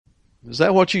Is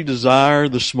that what you desire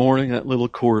this morning, that little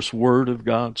chorus, Word of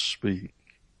God speak?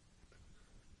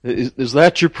 Is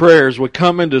that your prayer as we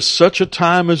come into such a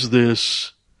time as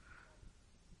this?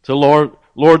 To Lord,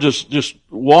 just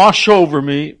wash over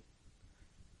me,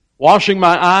 washing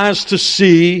my eyes to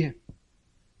see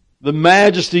the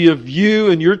majesty of you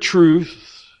and your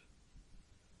truth.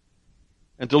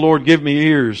 And to Lord, give me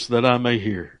ears that I may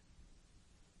hear.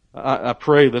 I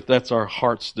pray that that's our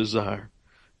heart's desire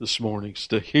this morning, is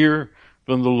to hear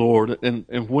from the Lord.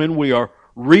 And when we are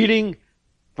reading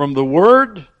from the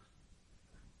Word,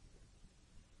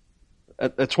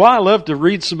 that's why I love to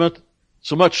read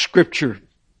so much Scripture.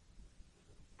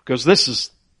 Because this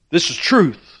is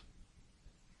truth.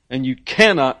 And you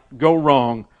cannot go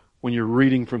wrong when you're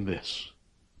reading from this.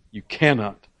 You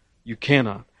cannot. You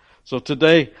cannot. So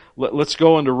today, let's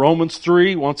go into Romans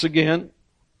 3 once again.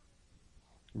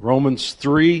 Romans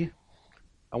 3.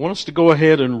 I want us to go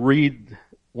ahead and read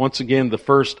once again the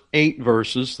first 8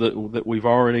 verses that we've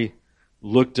already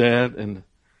looked at. And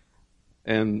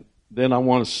then I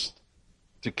want us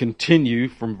to continue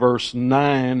from verse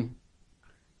 9.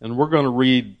 And we're going to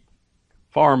read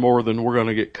far more than we're going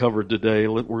to get covered today.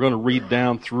 We're going to read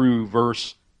down through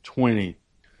verse 20.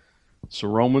 So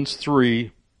Romans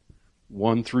 3,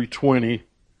 1 through 20.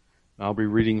 I'll be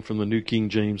reading from the New King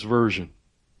James Version.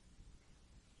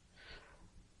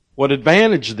 What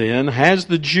advantage then has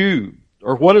the Jew,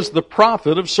 or what is the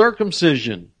profit of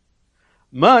circumcision?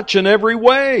 Much in every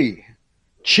way,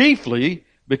 chiefly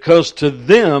because to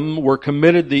them were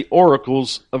committed the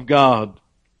oracles of God.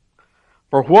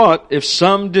 For what if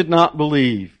some did not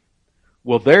believe?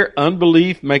 Will their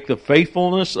unbelief make the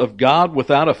faithfulness of God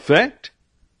without effect?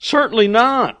 Certainly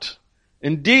not.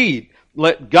 Indeed,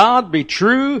 let God be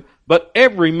true, but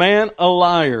every man a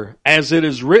liar, as it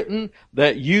is written,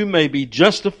 that you may be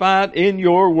justified in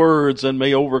your words and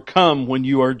may overcome when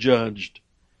you are judged.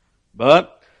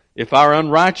 But if our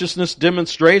unrighteousness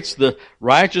demonstrates the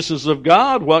righteousness of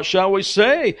God, what shall we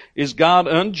say? Is God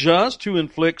unjust who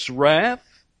inflicts wrath?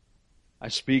 I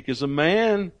speak as a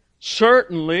man.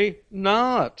 Certainly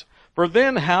not. For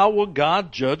then how will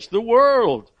God judge the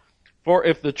world? For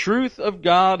if the truth of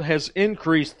God has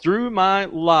increased through my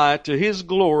lie to His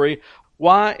glory,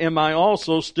 why am I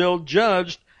also still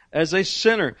judged as a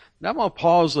sinner? Now I'm going to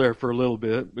pause there for a little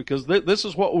bit, because this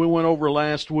is what we went over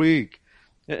last week.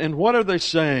 And what are they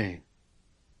saying?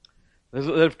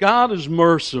 That if God is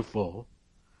merciful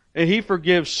and He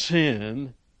forgives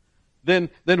sin, then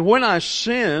when I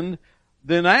sin,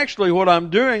 then actually what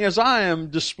I'm doing is I am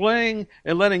displaying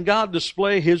and letting God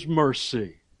display His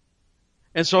mercy.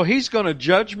 And so He's going to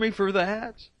judge me for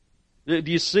that? Do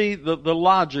you see the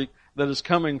logic that is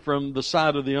coming from the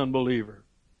side of the unbeliever?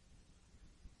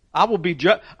 I will be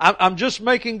I'm just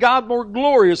making God more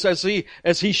glorious as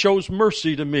He shows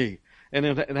mercy to me.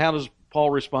 And how does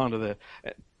Paul respond to that?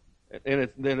 And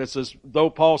then it says, though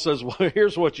Paul says, well,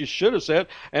 here's what you should have said.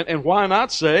 And why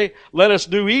not say, let us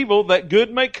do evil that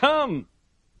good may come?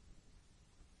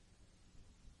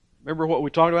 Remember what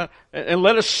we talked about? And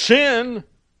let us sin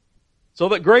so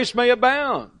that grace may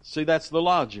abound. See, that's the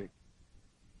logic.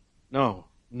 No.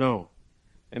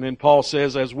 And then Paul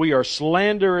says, as we are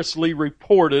slanderously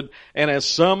reported, and as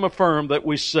some affirm that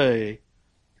we say.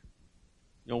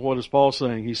 You know, what is Paul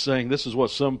saying? He's saying, this is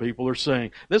what some people are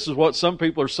saying. This is what some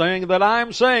people are saying that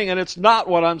I'm saying, and it's not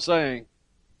what I'm saying.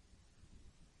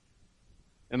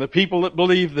 And the people that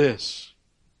believe this,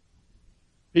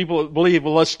 people that believe,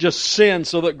 well, let's just sin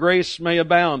so that grace may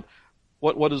abound.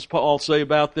 What does Paul say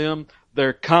about them?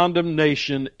 Their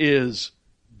condemnation is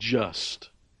just.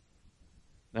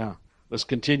 Now, let's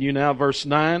continue now, verse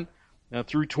 9 now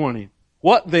through 20.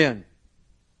 What then?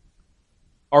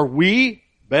 Are we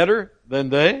better than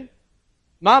they?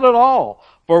 Not at all.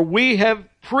 For we have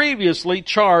previously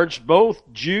charged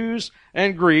both Jews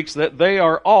and Greeks that they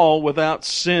are all without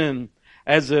sin.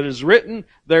 As it is written,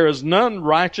 there is none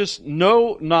righteous,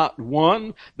 no, not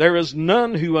one. There is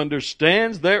none who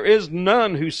understands. There is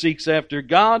none who seeks after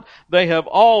God. They have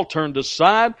all turned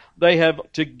aside. They have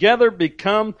together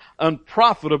become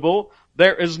unprofitable.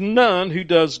 There is none who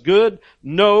does good,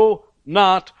 no,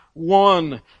 not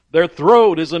one. Their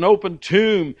throat is an open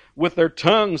tomb. With their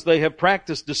tongues they have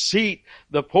practiced deceit.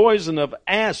 The poison of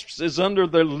asps is under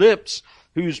their lips,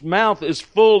 whose mouth is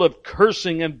full of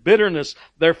cursing and bitterness.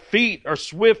 Their feet are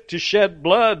swift to shed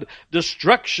blood.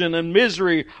 Destruction and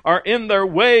misery are in their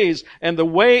ways, and the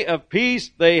way of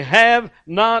peace they have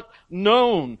not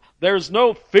known. There is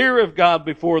no fear of God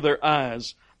before their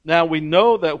eyes. Now we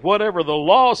know that whatever the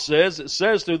law says, it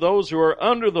says to those who are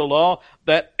under the law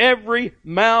that every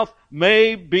mouth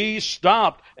may be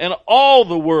stopped and all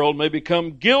the world may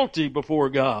become guilty before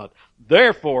God.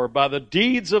 Therefore, by the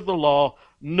deeds of the law,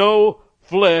 no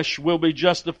flesh will be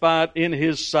justified in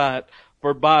his sight,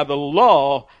 for by the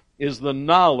law is the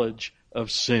knowledge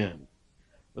of sin.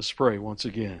 Let's pray once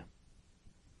again.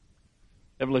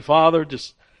 Heavenly Father,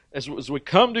 just as we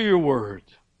come to your word,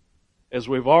 as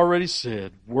we've already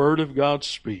said, Word of God,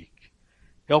 speak.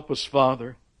 Help us,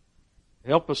 Father.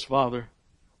 Help us, Father.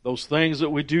 Those things that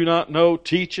we do not know,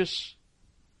 teach us.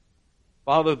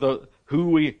 Father, who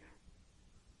we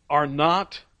are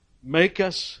not, make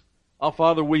us. Oh,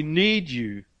 Father, we need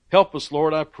you. Help us,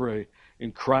 Lord, I pray.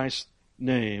 In Christ's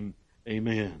name,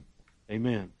 amen.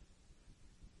 Amen.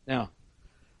 Now,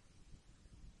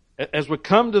 as we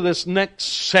come to this next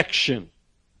section,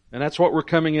 and that's what we're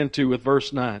coming into with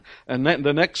verse 9. And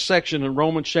the next section in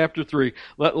Romans chapter 3,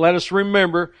 let us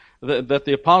remember that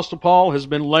the Apostle Paul has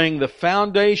been laying the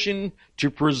foundation to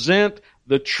present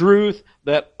the truth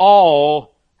that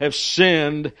all have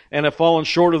sinned and have fallen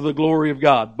short of the glory of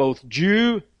God, both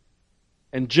Jew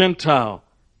and Gentile,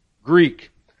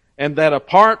 Greek, and that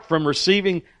apart from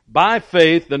receiving by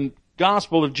faith the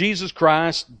gospel of Jesus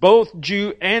Christ, both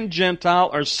Jew and Gentile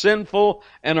are sinful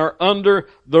and are under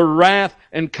the wrath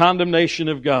and condemnation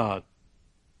of God.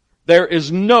 There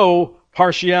is no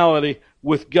partiality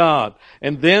with God.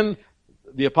 And then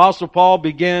the Apostle Paul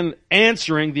began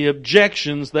answering the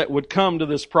objections that would come to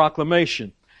this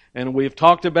proclamation. And we've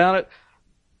talked about it.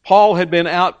 Paul had been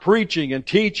out preaching and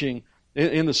teaching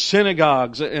in the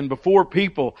synagogues and before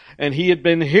people, and he had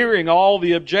been hearing all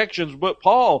the objections. But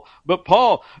Paul,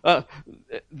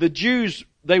 the Jews,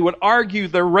 they would argue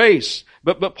their race.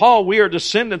 But Paul, we are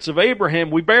descendants of Abraham.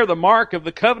 We bear the mark of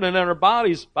the covenant in our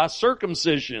bodies by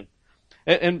circumcision.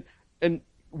 And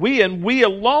we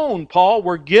alone, Paul,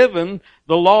 were given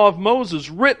the law of Moses,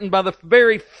 written by the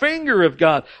very finger of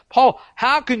God. Paul,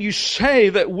 how can you say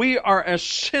that we are as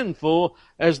sinful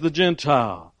as the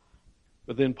Gentile?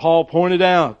 But then Paul pointed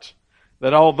out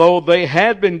that although they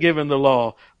had been given the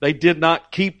law, they did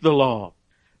not keep the law,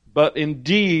 but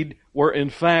indeed were in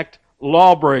fact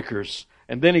lawbreakers.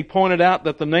 And then he pointed out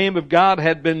that the name of God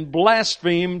had been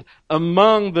blasphemed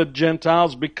among the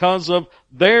Gentiles because of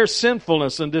their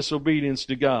sinfulness and disobedience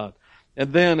to God.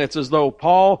 And then it's as though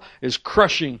Paul is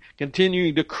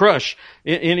continuing to crush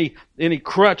any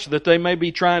crutch that they may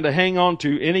be trying to hang on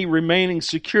to, any remaining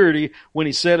security, when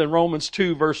he said in Romans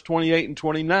 2, verse 28 and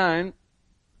 29,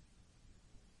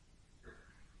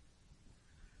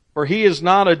 "For he is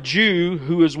not a Jew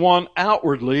who is one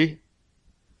outwardly,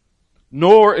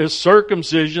 nor is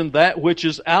circumcision that which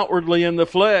is outwardly in the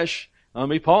flesh." Let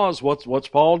me pause. What's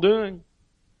Paul doing?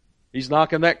 He's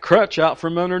knocking that crutch out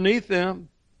from underneath them.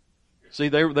 See,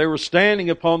 they were standing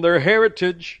upon their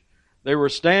heritage. They were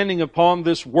standing upon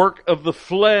this work of the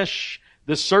flesh,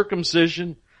 this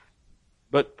circumcision.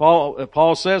 But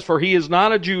Paul says, "For he is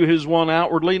not a Jew who is one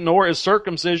outwardly, nor is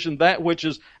circumcision that which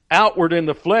is outward in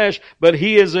the flesh, but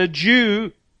he is a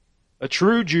Jew, a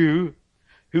true Jew,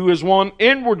 who is one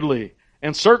inwardly.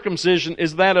 And circumcision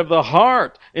is that of the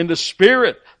heart, in the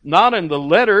spirit, not in the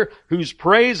letter, whose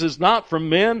praise is not from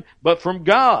men, but from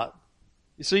God."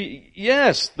 You see,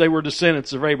 yes, they were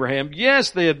descendants of Abraham. Yes,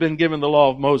 they had been given the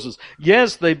law of Moses.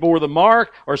 Yes, they bore the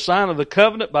mark or sign of the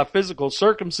covenant by physical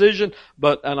circumcision.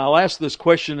 And I'll ask this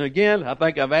question again. I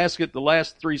think I've asked it the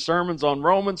last 3 sermons on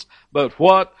Romans. But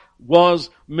what was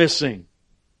missing?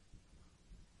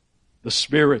 The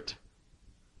Spirit.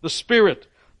 The Spirit.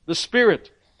 The Spirit.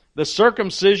 The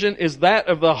circumcision is that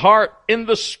of the heart in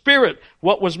the Spirit.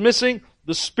 What was missing?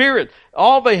 The Spirit.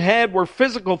 All they had were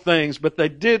physical things, but they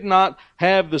did not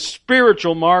have the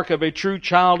spiritual mark of a true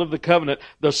child of the covenant.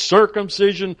 The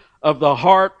circumcision of the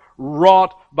heart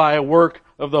wrought by a work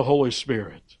of the Holy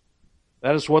Spirit.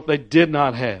 That is what they did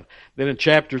not have. Then in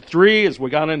chapter 3, as we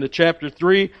got into chapter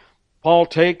 3, Paul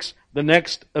takes the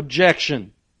next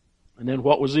objection. And then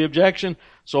what was the objection?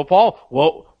 So Paul,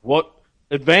 what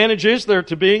advantage is there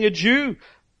to being a Jew?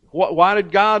 Why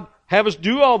did God have us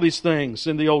do all these things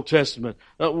in the Old Testament?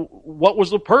 What was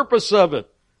the purpose of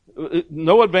it?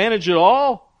 No advantage at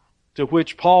all. To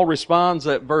which Paul responds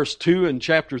at verse 2 in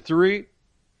chapter 3.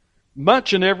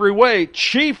 "Much in every way,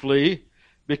 chiefly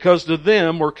because to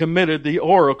them were committed the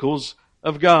oracles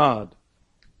of God."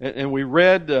 And we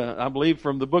read, I believe,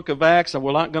 from the book of Acts, and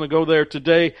we're not going to go there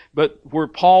today, but where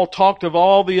Paul talked of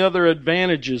all the other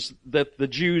advantages that the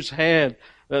Jews had.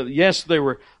 Yes, they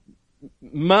were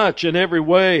much in every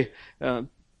way. That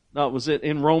was it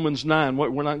in Romans 9.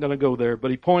 We're not going to go there, but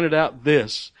he pointed out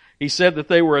this. He said that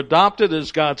they were adopted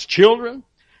as God's children,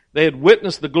 They had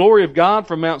witnessed the glory of God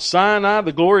from Mount Sinai.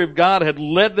 The glory of God had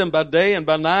led them by day and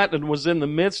by night and was in the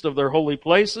midst of their holy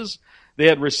places. They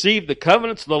had received the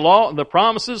covenants, the law, and the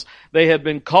promises. They had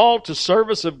been called to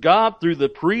service of God through the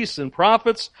priests and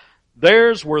prophets.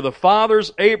 Theirs were the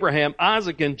fathers, Abraham,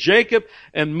 Isaac, and Jacob,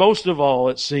 and most of all,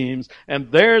 it seems,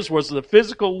 and theirs was the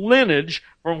physical lineage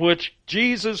from which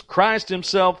Jesus Christ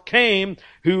Himself came,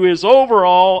 who is over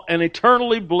all and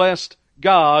eternally blessed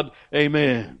God.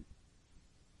 Amen.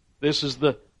 This is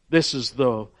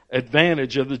the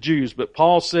advantage of the Jews. But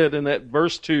Paul said in that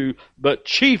verse 2, but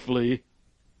chiefly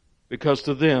because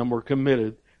to them were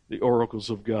committed the oracles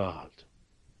of God.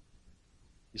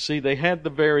 You see, they had the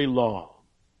very law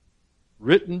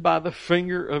written by the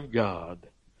finger of God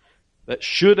that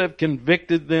should have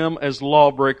convicted them as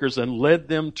lawbreakers and led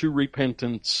them to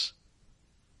repentance.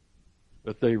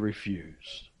 But they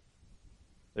refused.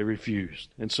 They refused.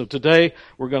 And so today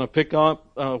we're going to pick up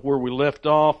where we left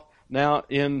off now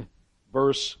in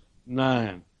verse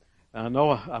 9. I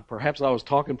know perhaps I was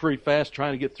talking pretty fast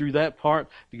trying to get through that part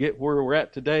to get where we're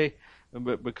at today,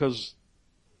 but because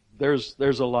there's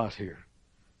a lot here.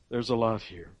 There's a lot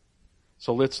here.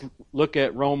 So let's look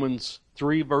at Romans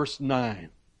 3 verse 9.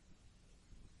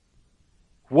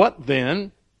 What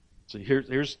then? So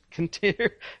here's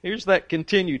that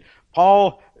continued.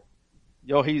 Paul,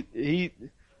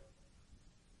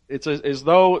 it's as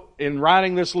though in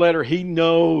writing this letter, he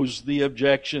knows the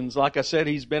objections. Like I said,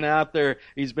 he's been out there,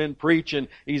 he's been preaching,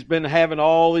 he's been having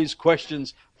all these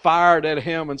questions fired at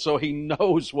him, and so he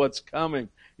knows what's coming.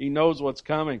 He knows what's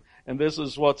coming. And this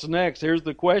is what's next. Here's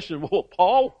the question. Well,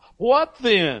 Paul, what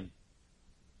then?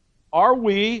 Are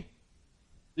we,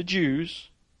 the Jews,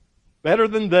 better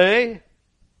than they,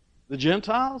 the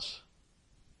Gentiles?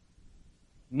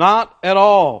 Not at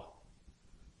all.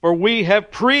 For we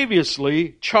have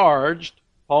previously charged,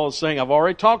 Paul is saying, I've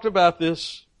already talked about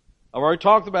this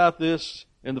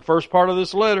in the first part of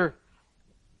this letter.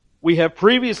 We have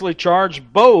previously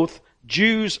charged both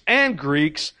Jews and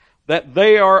Greeks that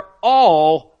they are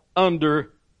all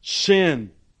under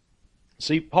sin.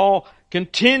 See, Paul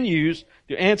continues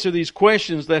to answer these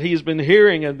questions that he's been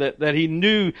hearing and that he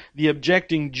knew the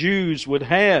objecting Jews would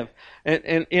have.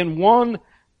 And in one,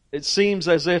 it seems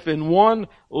as if in one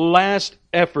last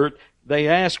effort, they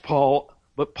ask Paul,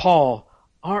 but Paul,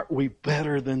 aren't we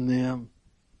better than them?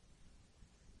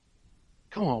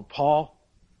 Come on, Paul.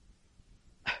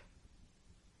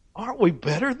 Aren't we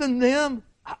better than them?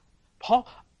 Paul,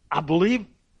 I believe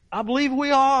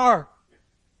we are.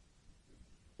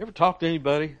 You ever talk to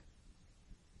anybody?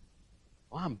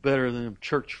 Well, I'm better than them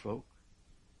church folk.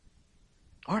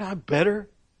 Aren't I better?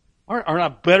 Aren't I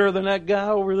better than that guy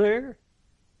over there?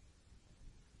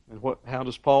 And how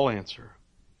does Paul answer?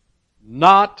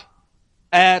 Not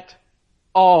at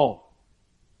all.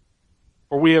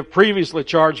 For we have previously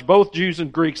charged both Jews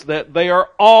and Greeks that they are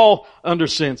all under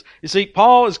sins. You see,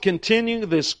 Paul is continuing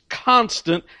this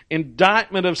constant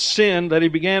indictment of sin that he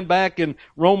began back in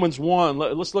Romans 1.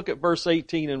 Let's look at verse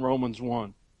 18 in Romans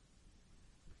 1.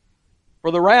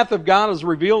 For the wrath of God is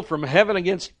revealed from heaven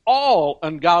against all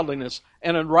ungodliness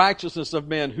and unrighteousness of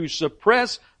men who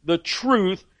suppress the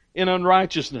truth in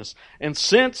unrighteousness. And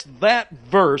since that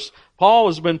verse, Paul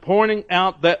has been pointing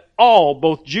out that all,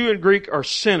 both Jew and Greek, are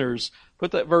sinners.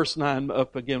 Put that verse 9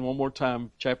 up again one more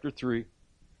time, chapter 3.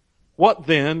 What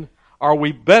then? Are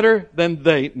we better than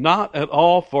they? Not at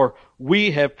all, for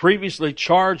we have previously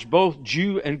charged both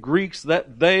Jew and Greeks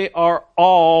that they are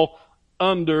all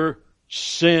under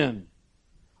sin.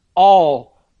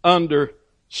 All under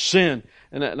sin.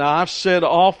 And now I've said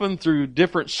often through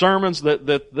different sermons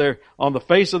that they're on the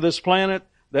face of this planet,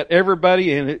 that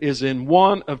everybody is in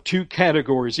one of two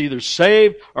categories, either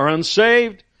saved or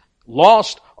unsaved,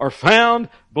 lost or found,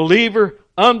 believer,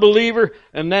 unbeliever,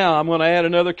 and now I'm going to add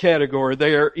another category.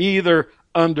 They are either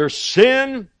under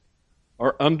sin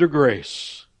or under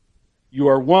grace. You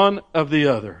are one of the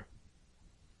other.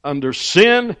 Under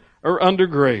sin or under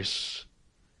grace.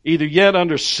 Either yet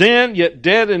under sin, yet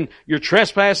dead in your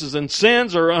trespasses and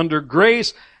sins, or under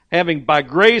grace, having by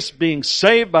grace being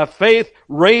saved by faith,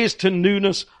 raised to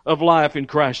newness of life in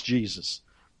Christ Jesus.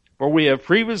 For we have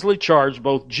previously charged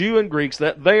both Jew and Greeks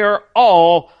that they are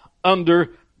all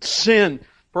under sin.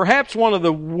 Perhaps one of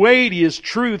the weightiest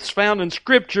truths found in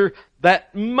Scripture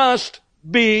that must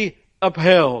be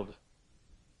upheld.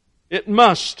 It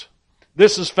must.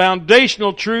 This is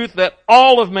foundational truth that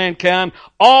all of mankind,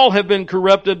 all have been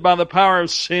corrupted by the power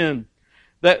of sin.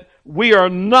 That we are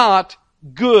not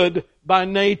good by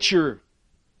nature.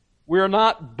 We are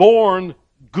not born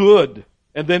good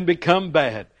and then become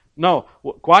bad. No,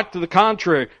 quite to the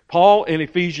contrary. Paul in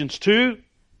Ephesians 2,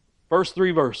 first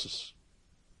 3 verses.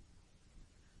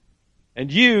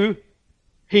 And you,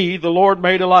 He, the Lord,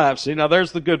 made alive. See, now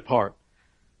there's the good part.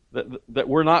 That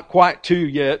we're not quite to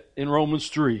yet in Romans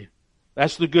 3.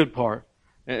 That's the good part.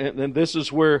 And this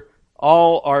is where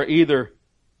all are either,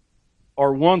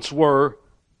 or once were,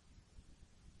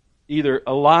 either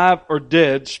alive or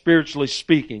dead, spiritually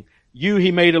speaking. You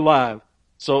He made alive.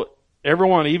 So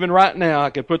everyone, even right now, I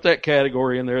could put that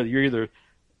category in there. You're either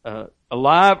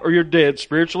alive or you're dead,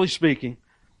 spiritually speaking.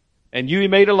 And you He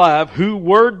made alive, who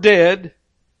were dead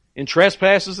in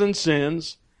trespasses and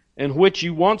sins, in which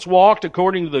you once walked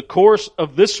according to the course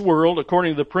of this world,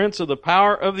 according to the prince of the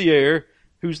power of the air.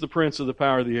 Who's the prince of the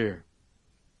power of the air?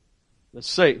 That's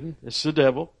Satan. It's the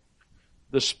devil.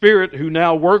 The spirit who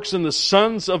now works in the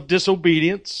sons of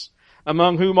disobedience,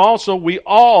 among whom also we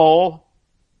all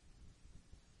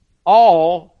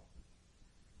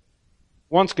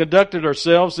once conducted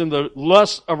ourselves in the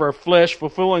lusts of our flesh,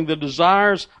 fulfilling the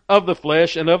desires of the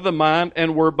flesh and of the mind,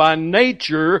 and were by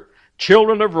nature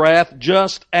children of wrath,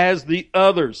 just as the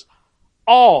others.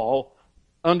 All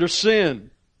under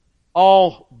sin.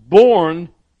 All born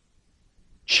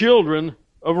children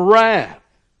of wrath.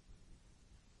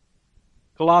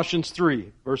 Colossians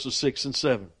 3, verses 6 and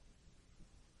 7.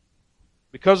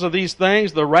 Because of these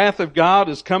things, the wrath of God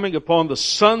is coming upon the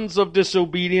sons of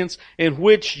disobedience, in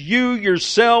which you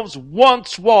yourselves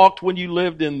once walked when you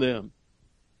lived in them.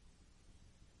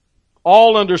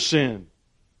 All under sin.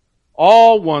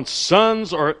 All once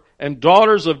sons and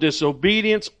daughters of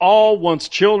disobedience. All once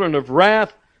children of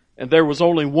wrath. And there was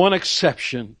only one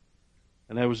exception,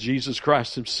 and that was Jesus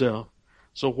Christ Himself.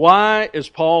 So why is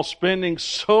Paul spending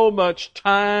so much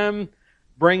time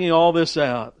bringing all this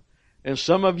out? And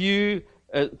some of you,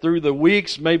 through the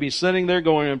weeks, may be sitting there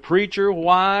going, preacher,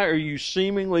 why are you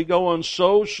seemingly going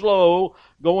so slow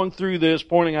going through this,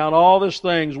 pointing out all these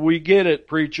things? We get it,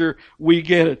 preacher. We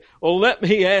get it. Well, let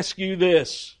me ask you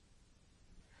this.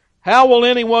 How will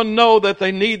anyone know that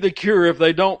they need the cure if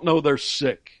they don't know they're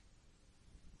sick?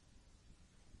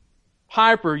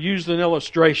 Piper used an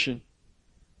illustration.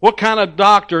 What kind of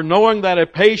doctor, knowing that a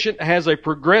patient has a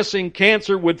progressing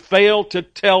cancer, would fail to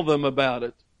tell them about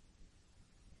it?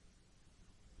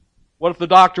 What if the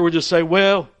doctor would just say,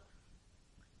 well,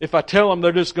 if I tell them,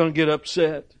 they're just going to get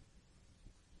upset.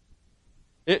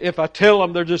 If I tell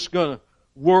them, they're just going to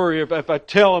worry. If I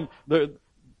tell them,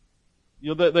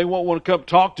 they won't want to come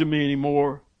talk to me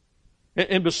anymore.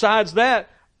 And besides that,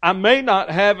 I may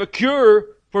not have a cure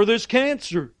for this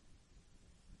cancer.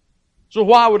 So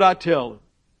why would I tell them?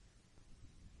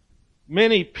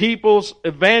 Many people's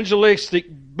evangelistic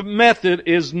method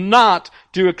is not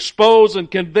to expose and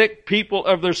convict people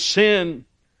of their sin.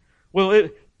 Well,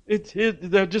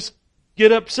 they'll just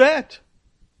get upset.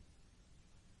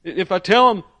 If I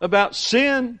tell them about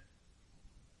sin,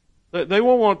 they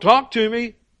won't want to talk to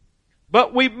me.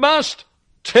 But we must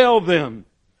tell them.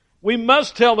 We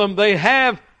must tell them they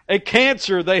have a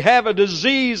cancer, they have a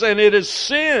disease, and it is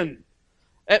sin.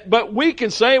 But we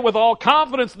can say with all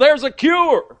confidence, there's a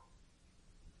cure.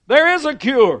 There is a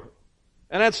cure.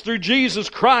 And that's through Jesus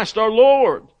Christ our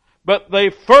Lord. But they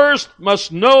first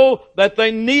must know that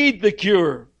they need the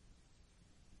cure.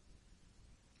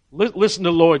 Listen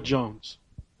to Lloyd Jones.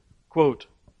 Quote,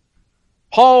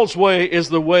 Paul's way is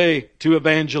the way to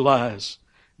evangelize.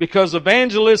 Because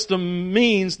evangelism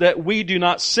means that we do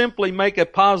not simply make a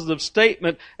positive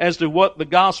statement as to what the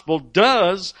gospel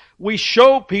does. We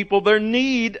show people their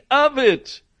need of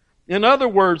it. In other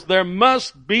words, there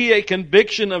must be a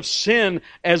conviction of sin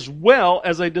as well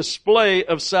as a display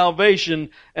of salvation.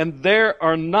 And there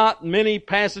are not many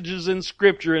passages in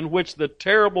Scripture in which the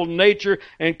terrible nature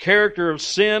and character of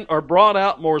sin are brought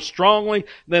out more strongly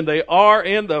than they are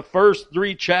in the first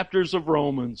 3 chapters of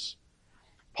Romans.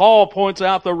 Paul points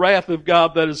out the wrath of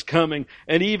God that is coming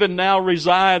and even now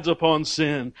resides upon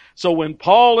sin. So when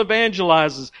Paul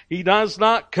evangelizes, he does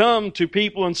not come to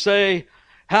people and say,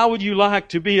 how would you like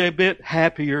to be a bit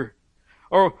happier?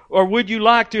 Or would you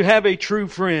like to have a true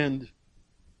friend?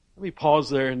 Let me pause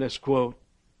there in this quote.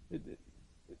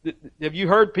 Have you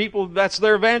heard people, that's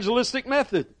their evangelistic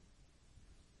method?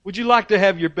 Would you like to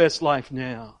have your best life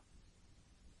now?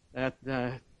 I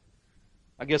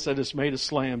guess I just made a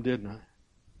slam, didn't I?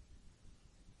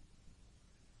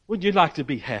 Would you like to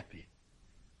be happy?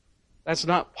 That's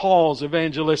not Paul's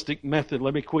evangelistic method.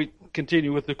 Let me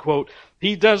continue with the quote.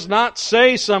 He does not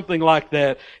say something like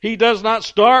that. He does not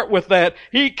start with that.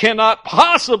 He cannot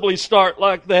possibly start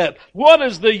like that. What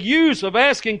is the use of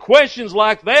asking questions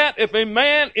like that if a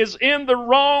man is in the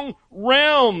wrong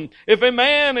realm? If a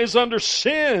man is under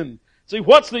sin? See,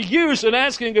 what's the use in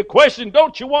asking a question,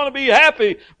 don't you want to be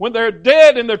happy, when they're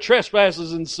dead in their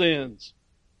trespasses and sins?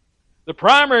 The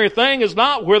primary thing is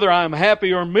not whether I'm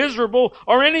happy or miserable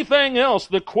or anything else.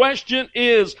 The question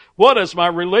is, what is my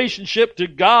relationship to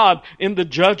God in the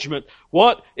judgment?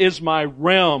 What is my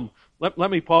realm? Let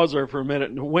me pause there for a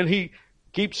minute. When he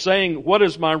keeps saying, what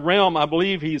is my realm, I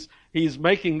believe he's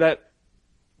making that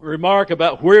remark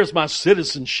about where's my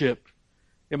citizenship.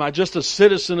 Am I just a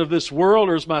citizen of this world,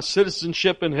 or is my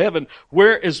citizenship in heaven?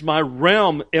 Where is my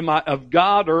realm? Am I of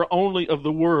God or only of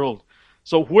the world?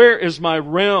 So where is my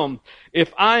realm?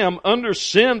 If I am under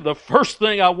sin, the first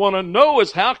thing I want to know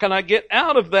is how can I get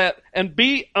out of that and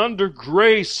be under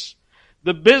grace?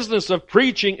 The business of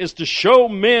preaching is to show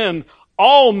men,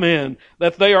 all men,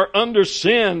 that they are under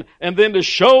sin, and then to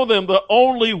show them the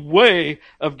only way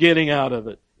of getting out of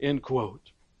it. End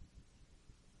quote.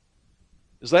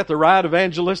 Is that the right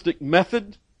evangelistic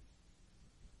method?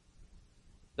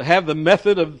 To have the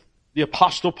method of the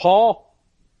Apostle Paul?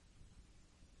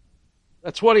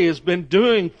 That's what he has been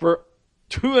doing for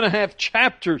 2.5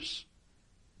 chapters.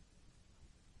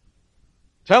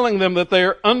 Telling them that they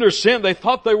are under sin. They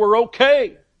thought they were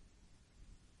okay.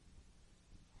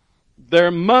 There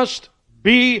must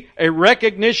be a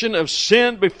recognition of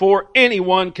sin before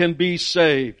anyone can be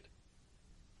saved.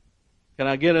 Can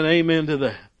I get an amen to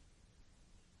that?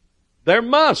 There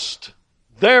must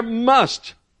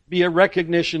be a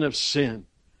recognition of sin.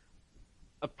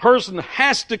 A person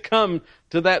has to come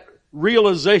to that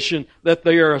realization that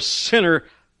they are a sinner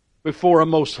before a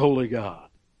most holy God.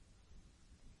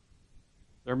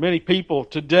 There are many people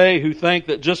today who think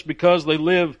that just because they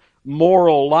live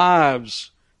moral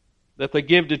lives, that they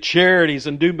give to charities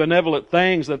and do benevolent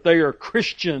things, that they are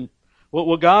Christian.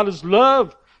 Well, God is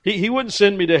love. He wouldn't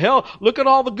send me to hell. Look at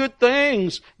all the good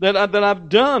things that I've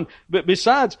done. But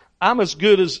besides, I'm as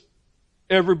good as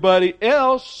everybody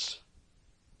else.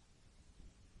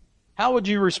 How would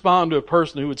you respond to a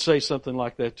person who would say something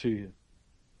like that to you?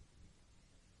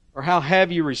 Or how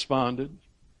have you responded?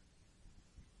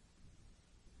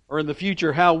 Or in the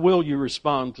future, how will you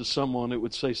respond to someone that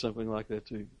would say something like that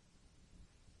to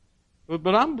you?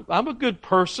 But I'm a good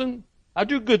person. I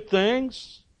do good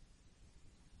things.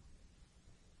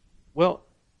 Well,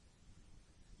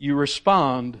 you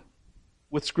respond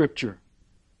with Scripture.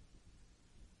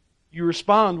 You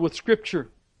respond with Scripture.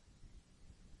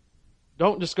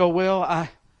 Don't just go, well, I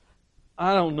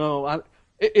don't know.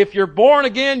 If you're born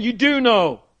again, you do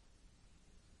know.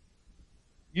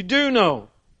 You do know.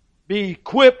 Be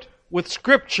equipped with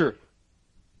Scripture.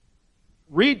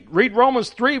 Read Romans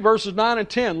 3, verses 9 and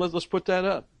 10. Let's put that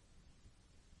up.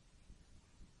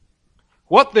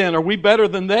 What then? Are we better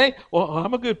than they? Well,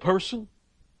 I'm a good person.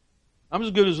 I'm as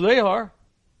good as they are.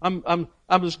 I'm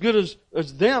as good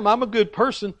as them. I'm a good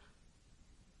person.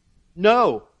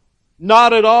 No,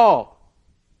 not at all.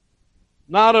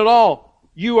 Not at all.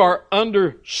 You are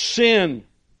under sin.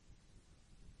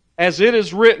 As it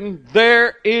is written,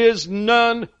 there is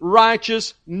none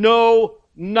righteous, no,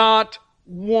 not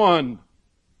one.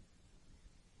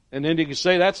 And then you can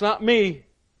say, that's not me.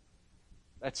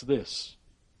 That's this.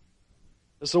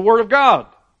 It's the Word of God.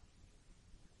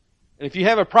 And if you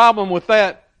have a problem with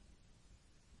that,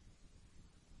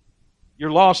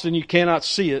 you're lost and you cannot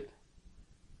see it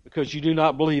because you do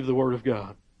not believe the Word of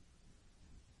God.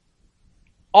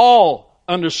 All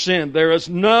under sin. There is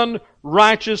none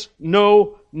righteous,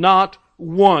 no, not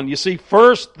one. You see,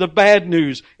 first the bad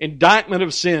news, indictment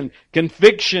of sin,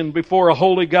 conviction before a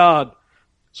holy God.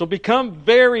 So become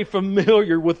very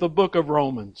familiar with the book of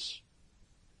Romans.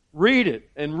 Read it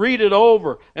and read it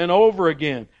over and over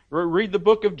again. Read the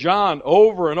book of John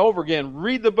over and over again.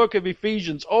 Read the book of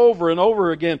Ephesians over and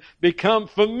over again. Become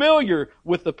familiar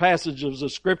with the passages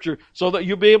of Scripture so that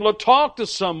you'll be able to talk to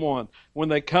someone when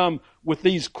they come with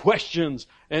these questions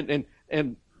and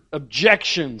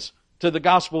objections to the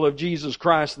gospel of Jesus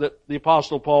Christ that the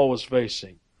Apostle Paul was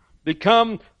facing.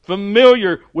 Become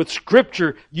familiar with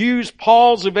Scripture. Use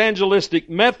Paul's evangelistic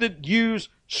method. Use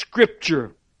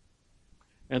Scripture.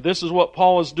 And this is what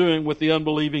Paul is doing with the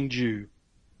unbelieving Jew.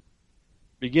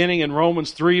 Beginning in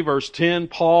Romans 3, verse 10,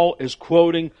 Paul is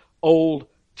quoting Old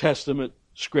Testament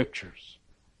Scriptures.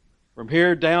 From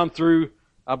here down through,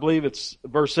 I believe it's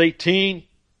verse 18,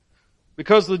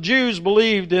 because the Jews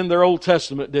believed in their Old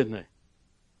Testament, didn't they?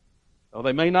 Well,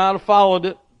 they may not have followed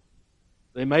it.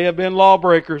 They may have been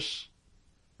lawbreakers.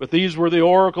 But these were the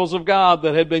oracles of God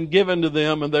that had been given to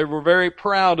them, and they were very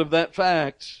proud of that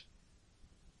fact.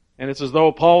 And it's as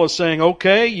though Paul is saying,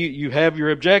 okay, you have your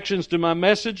objections to my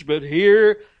message, but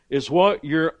here is what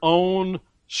your own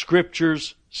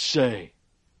Scriptures say.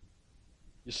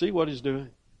 You see what he's doing?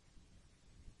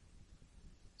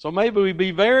 So maybe we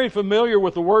be very familiar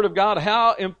with the Word of God.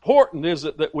 How important is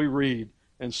it that we read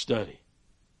and study?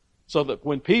 so that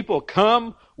when people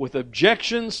come with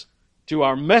objections to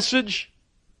our message,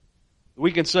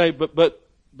 we can say, but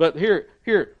here,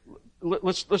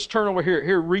 let's turn over here.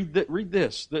 Here, read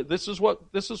this. This is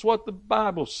what the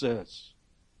Bible says.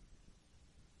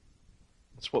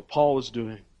 That's what Paul is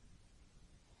doing.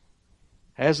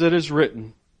 As it is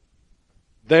written,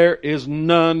 there is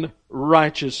none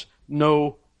righteous,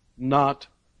 no, not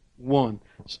one.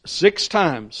 6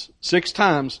 times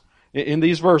in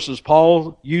these verses,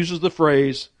 Paul uses the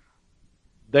phrase,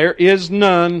 there is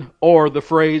none, or the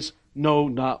phrase, no,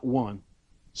 not one.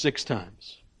 6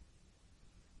 times.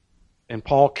 And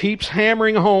Paul keeps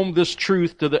hammering home this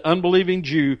truth to the unbelieving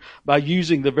Jew by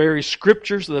using the very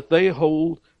scriptures that they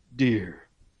hold dear.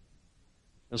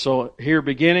 And so here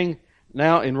beginning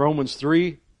now in Romans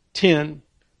 3:10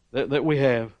 that we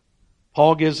have,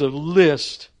 Paul gives a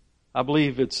list, I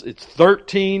believe it's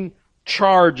 13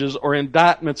 charges or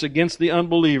indictments against the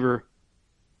unbeliever.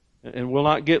 And we'll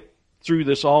not get through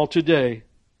this all today.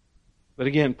 But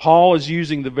again, Paul is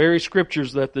using the very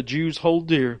scriptures that the Jews hold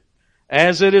dear.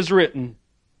 As it is written.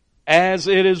 As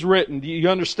it is written. Do you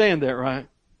understand that, right?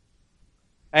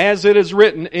 As it is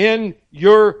written in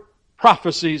your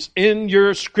prophecies, in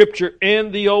your scripture,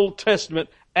 in the Old Testament,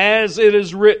 as it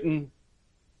is written,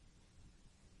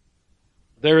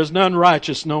 there is none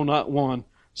righteous, no, not one.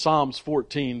 Psalms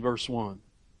 14, verse 1.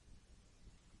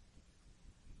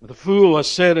 The fool has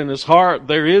said in his heart,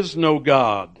 there is no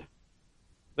God.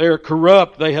 They are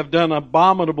corrupt. They have done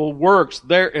abominable works.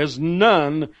 There is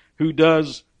none who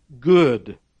does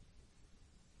good.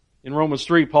 In Romans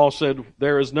 3, Paul said,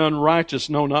 there is none righteous,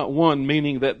 no, not one,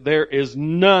 meaning that there is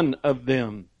none of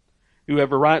them who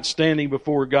have a right standing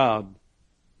before God.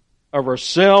 Of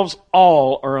ourselves,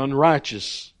 all are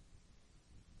unrighteous.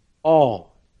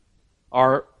 All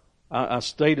are, I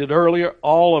stated earlier,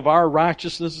 all of our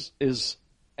righteousness is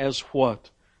as what?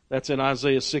 That's in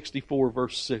Isaiah 64,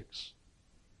 verse 6.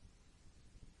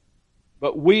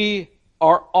 But we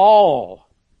are all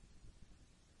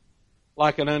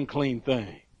like an unclean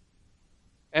thing.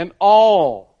 And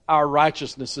all our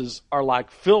righteousnesses are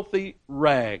like filthy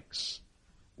rags.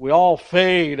 We all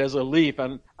fade as a leaf,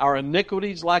 and our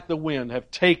iniquities like the wind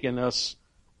have taken us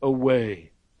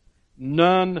away.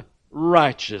 None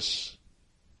righteous.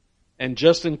 And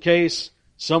just in case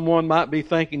someone might be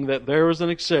thinking that there is an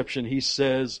exception, he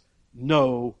says,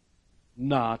 no,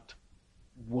 not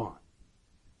one.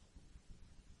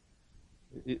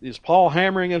 Is Paul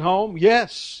hammering it home?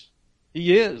 Yes,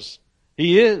 he is.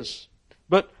 He is.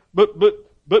 But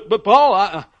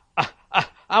Paul,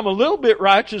 I'm a little bit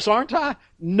righteous, aren't I?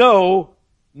 No,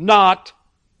 not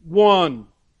one.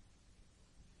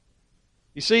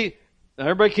 You see,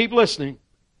 everybody keep listening.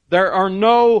 There are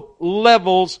no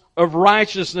levels of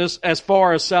righteousness as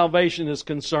far as salvation is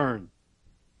concerned.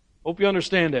 Hope you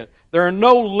understand that. There are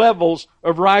no levels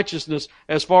of righteousness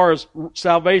as far as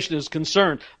salvation is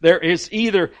concerned. There is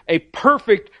either a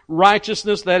perfect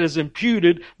righteousness that is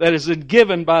imputed, that is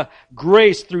given by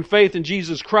grace through faith in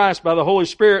Jesus Christ by the Holy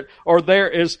Spirit, or there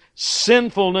is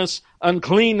sinfulness,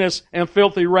 uncleanness, and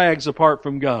filthy rags apart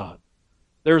from God.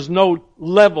 There's no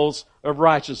levels of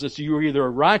righteousness. You're either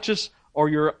righteous or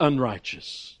you're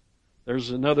unrighteous.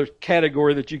 There's another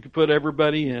category that you could put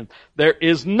everybody in. There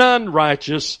is none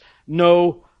righteous,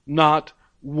 no, not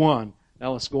one.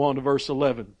 Now let's go on to verse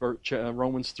 11,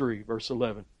 Romans 3, verse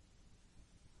 11.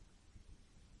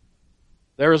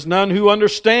 There is none who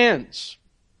understands.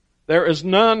 There is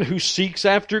none who seeks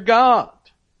after God.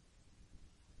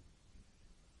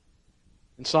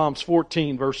 In Psalms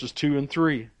 14, verses 2 and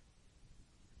 3.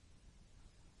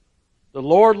 The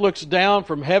Lord looks down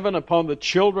from heaven upon the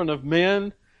children of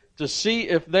men to see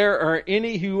if there are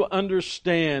any who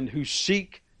understand, who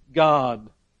seek God.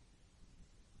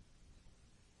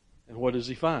 And what does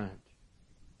He find?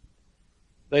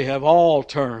 They have all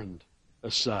turned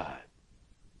aside.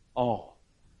 All.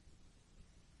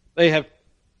 They have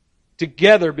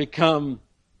together become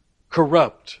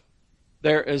corrupt.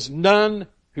 There is none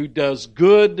who does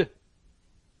good.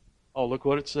 Oh, look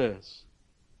what it says.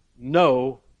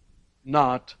 No,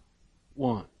 not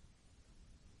one.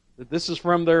 This is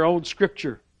from their own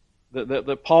scripture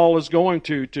that Paul is going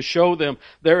to show them.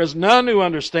 There is none who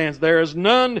understands. There is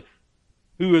none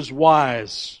who is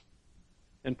wise.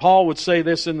 And Paul would say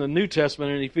this in the New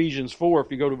Testament in Ephesians 4,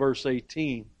 if you go to verse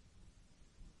 18.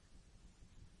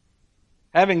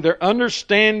 Having their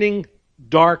understanding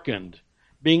darkened,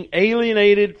 being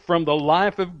alienated from the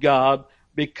life of God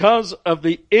because of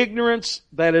the ignorance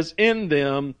that is in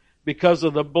them, because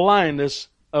of the blindness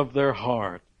of their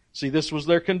heart. See, this was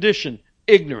their condition.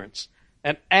 Ignorance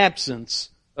and absence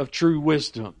of true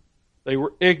wisdom. They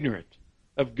were ignorant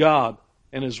of God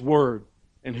and His Word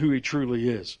and who He truly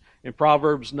is. In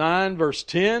Proverbs 9, verse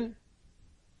 10,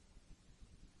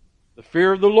 the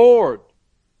fear of the Lord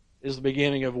is the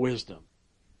beginning of wisdom,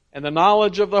 and the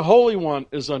knowledge of the Holy One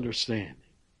is understanding.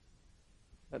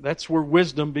 That's where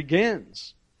wisdom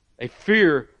begins. A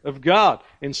fear of God.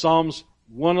 In Psalms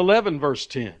 111, verse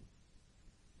 10.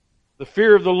 The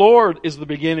fear of the Lord is the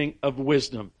beginning of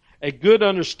wisdom. A good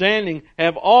understanding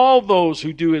have all those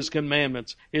who do His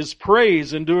commandments. His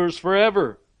praise endures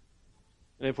forever.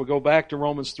 And if we go back to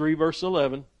Romans 3, verse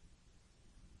 11,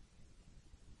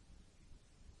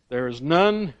 there is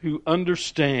none who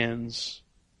understands.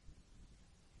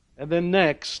 And then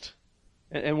next,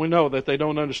 and we know that they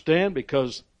don't understand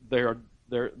because their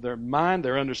mind,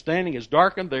 their understanding is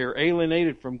darkened. They are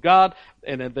alienated from God,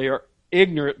 and they are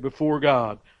ignorant before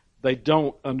God. They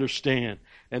don't understand.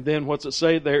 And then what's it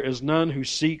say? There is none who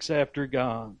seeks after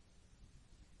God.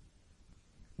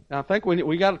 Now I think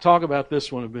we got to talk about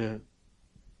this one a bit.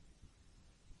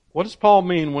 What does Paul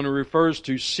mean when he refers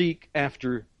to seek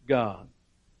after God?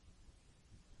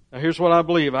 Now here's what I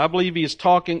believe. I believe he is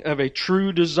talking of a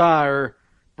true desire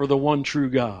for the one true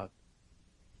God.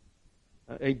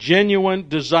 A genuine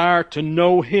desire to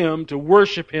know Him, to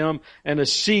worship Him, and to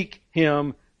seek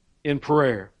Him in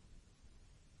prayer.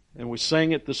 And we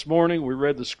sang it this morning. We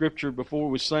read the scripture before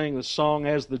we sang the song,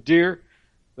 As the Deer.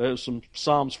 That was from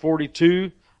Psalms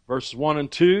 42, verses 1 and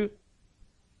 2.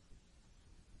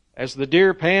 As the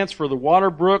deer pants for the water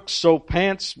brooks, so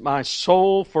pants my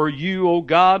soul for you, O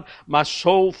God. My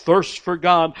soul thirsts for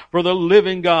God, for the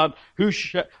living God.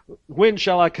 When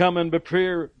shall I come and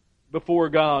appear before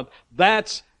God?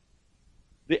 That's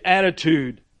the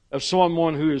attitude of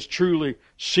someone who is truly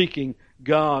seeking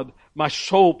God. My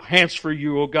soul pants for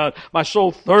you, O God. My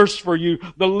soul thirsts for you,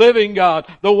 the living God,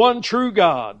 the one true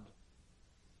God.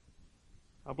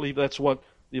 I believe that's what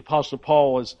the Apostle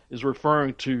Paul is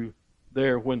referring to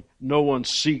there when no one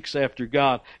seeks after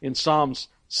God. In Psalms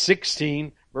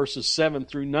 16, verses 7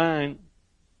 through 9,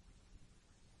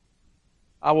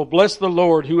 I will bless the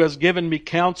Lord who has given me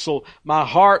counsel. My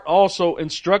heart also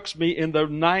instructs me in the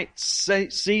night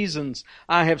seasons.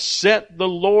 I have set the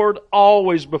Lord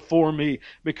always before me,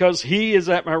 because He is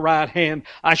at my right hand.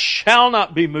 I shall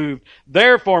not be moved.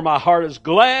 Therefore my heart is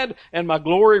glad and my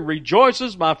glory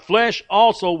rejoices. My flesh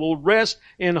also will rest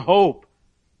in hope.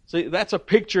 See, that's a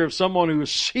picture of someone who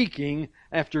is seeking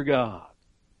after God.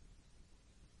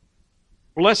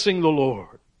 Blessing the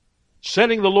Lord.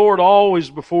 Setting the Lord always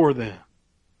before them.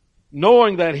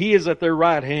 Knowing that He is at their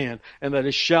right hand and that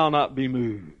it shall not be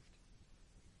moved.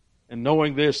 And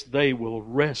knowing this, they will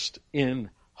rest in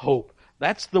hope.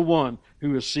 That's the one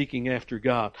who is seeking after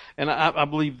God. And I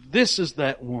believe this is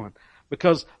that one.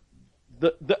 Because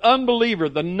the unbeliever,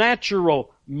 the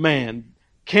natural man,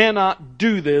 cannot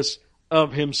do this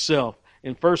of himself.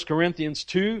 In 1 Corinthians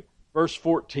 2, verse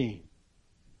 14.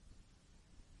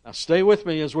 Now stay with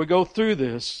me as we go through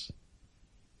this.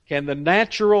 Can the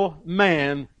natural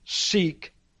man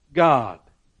seek God?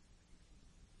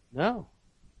 No.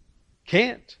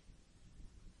 Can't.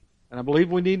 And I believe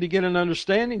we need to get an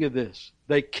understanding of this.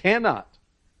 They cannot.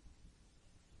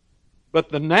 But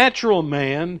the natural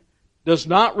man does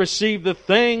not receive the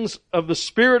things of the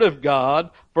Spirit of God,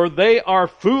 for they are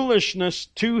foolishness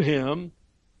to him.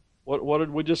 What did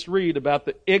we just read about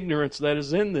the ignorance that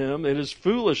is in them? It is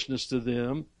foolishness to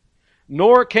them.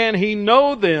 Nor can he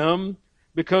know them,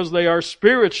 because they are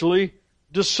spiritually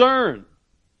discerned.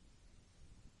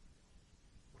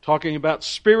 We're talking about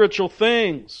spiritual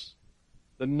things.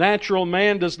 The natural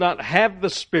man does not have the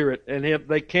Spirit, and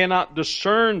they cannot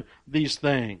discern these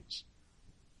things.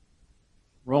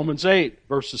 Romans 8,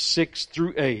 verses 6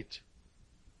 through 8.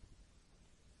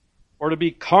 Or to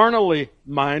be carnally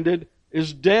minded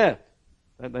is death.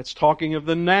 That's talking of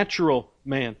the natural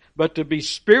man. But to be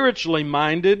spiritually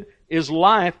minded is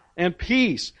life and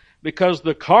peace, because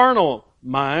the carnal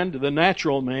mind, the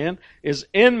natural man, is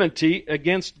enmity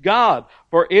against God,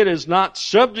 for it is not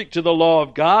subject to the law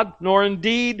of God, nor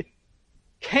indeed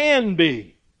can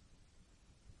be.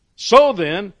 So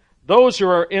then, those who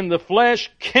are in the flesh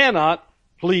cannot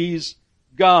please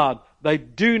God. They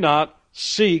do not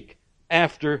seek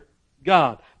after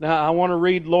God. Now, I want to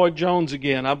read Lloyd Jones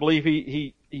again. I believe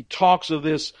he talks of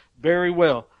this very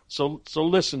well. So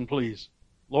listen, please.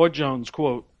 Lloyd Jones,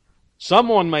 quote,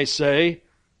 "Someone may say,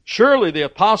 surely the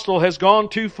apostle has gone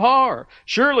too far.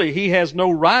 Surely he has no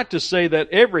right to say that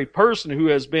every person who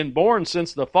has been born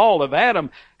since the fall of Adam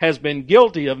has been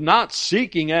guilty of not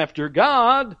seeking after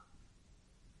God."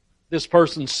 This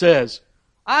person says,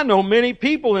 I know many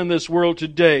people in this world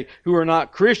today who are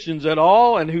not Christians at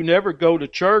all and who never go to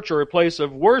church or a place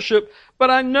of worship, but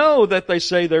I know that they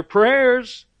say their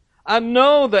prayers. I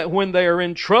know that when they are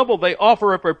in trouble, they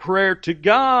offer up a prayer to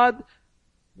God.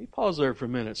 Let me pause there for a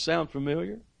minute. Sound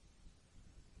familiar?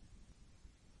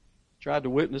 Tried to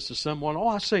witness to someone,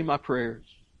 I say my prayers.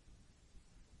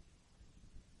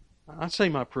 I say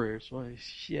my prayers. Well,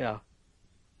 yeah.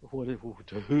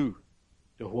 To who?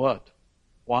 To what?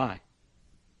 Why?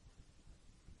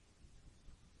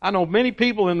 I know many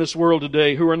people in this world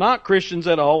today who are not Christians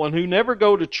at all and who never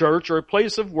go to church or a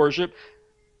place of worship,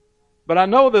 but I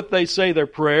know that they say their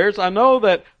prayers. I know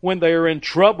that when they are in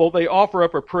trouble, they offer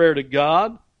up a prayer to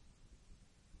God.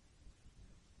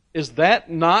 Is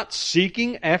that not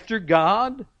seeking after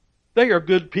God? They are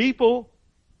good people.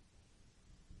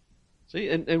 See,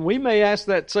 and we may ask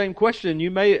that same question.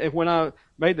 You may, when I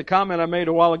made the comment I made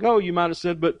a while ago, you might have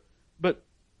said, but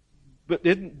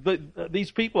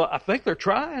these people, I think they're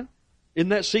trying. Isn't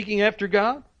that seeking after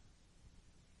God?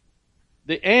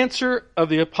 The answer of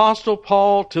the Apostle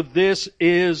Paul to this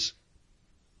is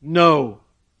no.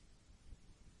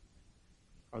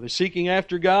 Are they seeking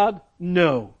after God?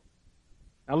 No.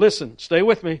 Now listen, stay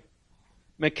with me.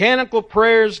 Mechanical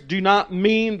prayers do not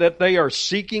mean that they are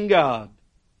seeking God.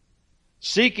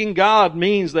 Seeking God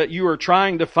means that you are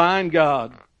trying to find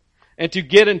God and to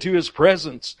get into His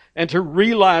presence and to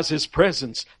realize His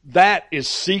presence. That is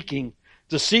seeking.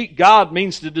 To seek God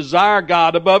means to desire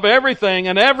God above everything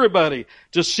and everybody.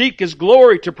 To seek His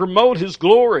glory, to promote His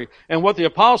glory. And what the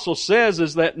apostle says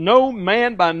is that no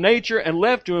man by nature and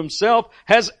left to himself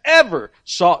has ever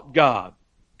sought God.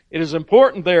 It is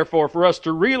important, therefore, for us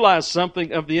to realize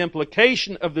something of the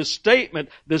implication of this statement,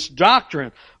 this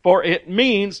doctrine. For it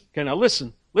means,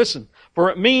 listen. For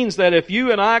it means that if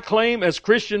you and I claim as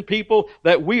Christian people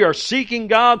that we are seeking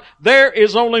God, there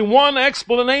is only one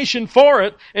explanation for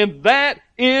it, and that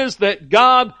is that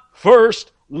God first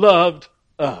loved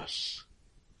us.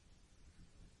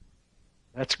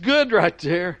 That's good right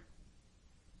there.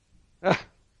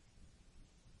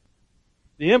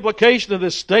 The implication of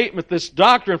this statement, this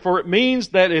doctrine, for it means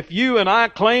that if you and I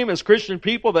claim as Christian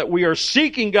people that we are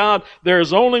seeking God, there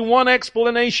is only one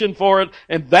explanation for it,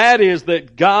 and that is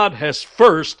that God has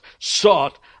first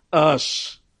sought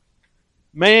us.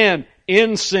 Man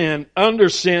in sin, under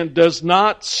sin, does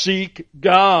not seek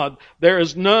God. There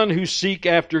is none who seek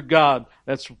after God.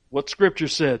 That's what Scripture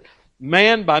said.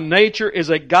 Man by nature is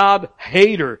a God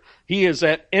hater. He is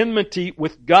at enmity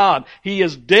with God. He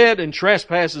is dead in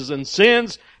trespasses and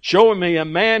sins. Show me a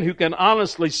man who can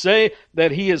honestly say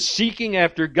that he is seeking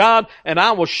after God, and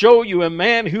I will show you a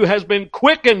man who has been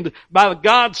quickened by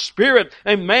God's Spirit,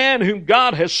 a man whom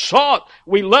God has sought.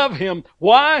 We love him.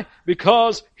 Why?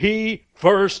 Because he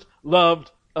first loved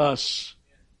us.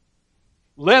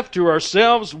 Left to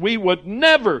ourselves, we would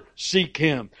never seek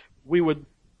him. We would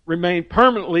remain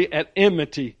permanently at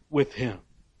enmity with him.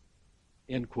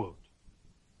 End quote.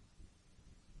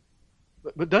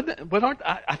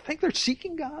 I think they're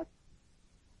seeking God.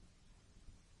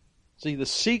 See, the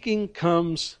seeking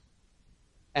comes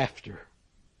after.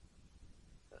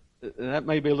 That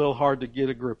may be a little hard to get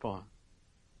a grip on.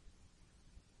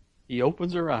 He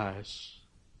opens our eyes.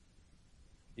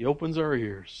 He opens our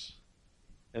ears.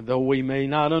 And though we may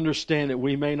not understand it,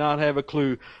 we may not have a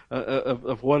clue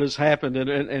of what has happened,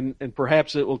 and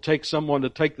perhaps it will take someone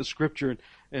to take the Scripture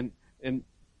and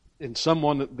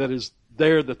someone that is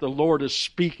there that the Lord is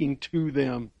speaking to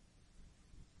them.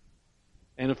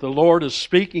 And if the Lord is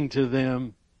speaking to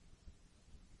them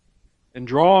and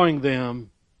drawing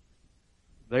them,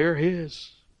 they're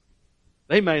His.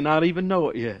 They may not even know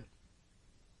it yet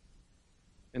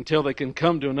until they can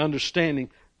come to an understanding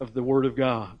of the Word of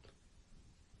God.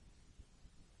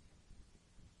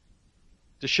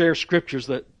 To share scriptures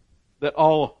that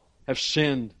all have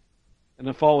sinned and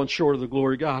have fallen short of the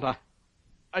glory of God.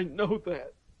 I know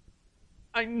that.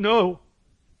 I know.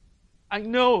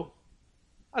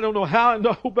 I don't know how I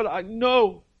know, but I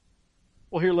know.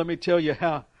 Well, here, let me tell you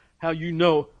how you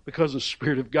know, because the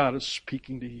Spirit of God is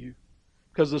speaking to you.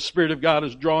 Because the Spirit of God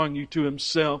is drawing you to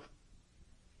Himself.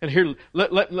 And here,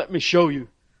 let me show you.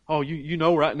 Oh, you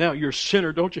know right now you're a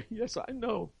sinner, don't you? Yes, I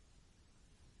know.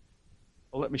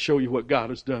 Well, let me show you what God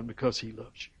has done because He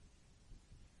loves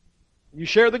you. You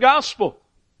share the gospel.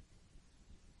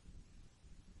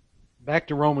 Back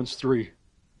to Romans 3,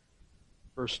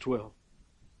 verse 12.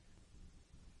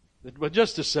 But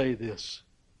just to say this,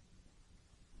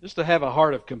 just to have a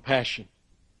heart of compassion,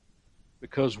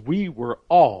 because we were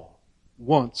all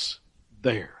once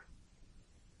there.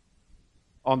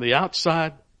 On the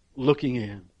outside, looking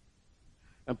in.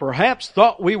 And perhaps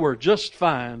thought we were just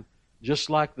fine just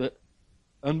like the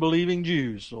unbelieving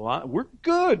Jews. So we're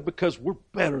good because we're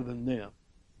better than them.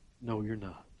 No, you're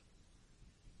not.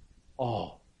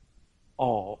 All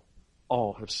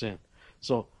have sinned.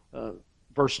 So,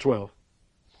 verse 12.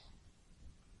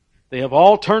 They have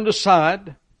all turned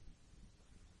aside.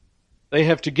 They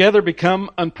have together become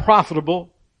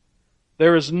unprofitable.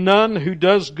 There is none who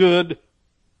does good.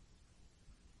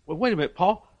 Well, wait a minute,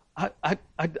 Paul. I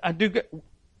do good.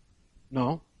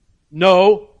 No,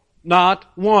 not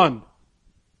one.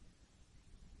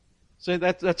 See,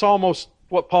 that's almost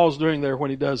what Paul's doing there when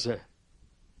he does that.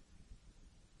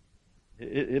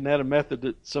 Isn't that a method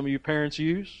that some of you parents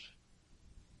use?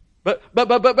 But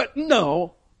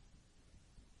no.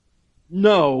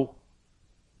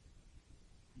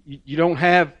 You don't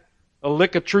have a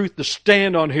lick of truth to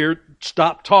stand on here.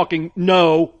 Stop talking.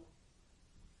 No.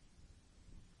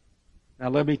 Now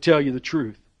let me tell you the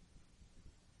truth.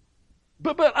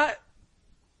 But I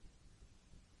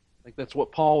think that's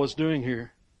what Paul was doing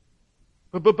here.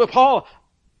 But Paul,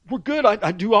 we're good.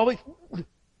 I do all these.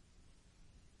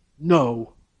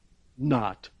 No,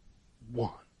 not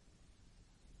one.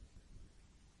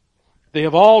 They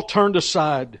have all turned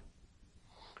aside.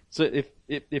 So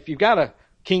if you've got a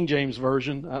King James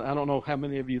Version, I don't know how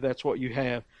many of you that's what you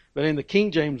have, but in the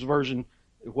King James Version,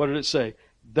 what did it say?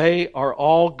 They are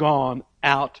all gone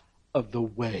out of the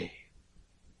way.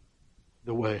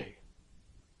 The way.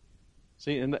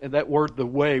 See, and that word, the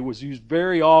way, was used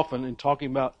very often in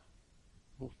talking about,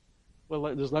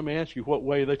 well, just let me ask you, what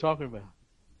way are they talking about?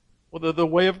 Well, the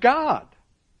way of God.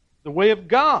 The way of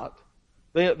God.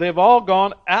 They've all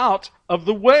gone out of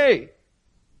the way.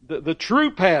 The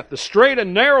true path, the straight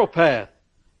and narrow path.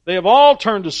 They have all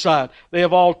turned aside. They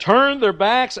have all turned their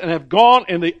backs and have gone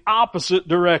in the opposite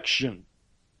direction.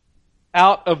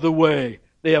 Out of the way.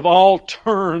 They have all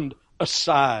turned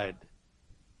aside.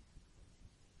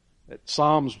 At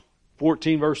Psalms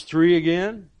 14 verse 3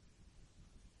 again.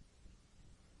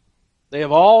 They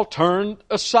have all turned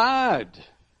aside.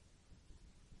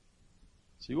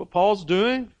 See what Paul's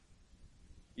doing?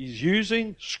 He's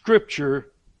using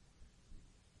Scripture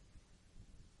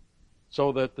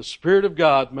so that the Spirit of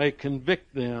God may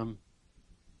convict them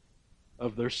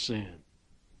of their sin.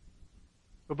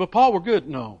 But Paul, we're good?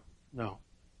 No,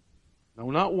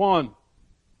 not one.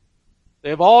 They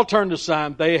have all turned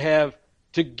aside. They have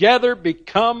together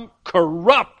become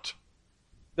corrupt.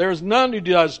 There is none who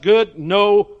does good,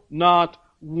 no, not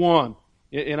one.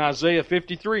 In Isaiah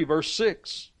 53, verse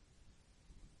 6.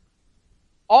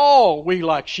 All we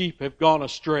like sheep have gone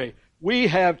astray. We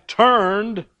have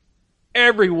turned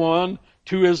everyone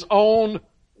to his own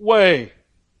way.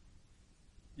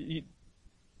 The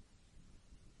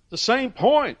same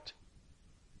point.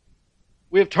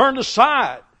 We have turned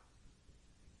aside.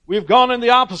 We have gone in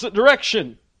the opposite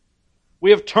direction.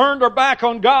 We have turned our back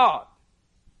on God.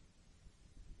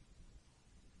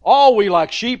 All we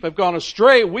like sheep have gone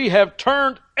astray. We have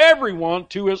turned everyone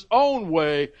to his own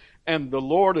way, and the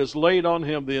Lord has laid on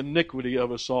him the iniquity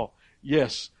of us all.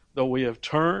 Yes, though we have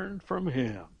turned from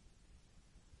him,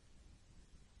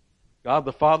 God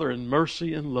the Father in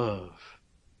mercy and love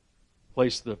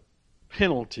placed the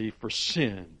penalty for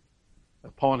sin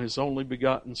upon his only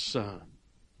begotten Son,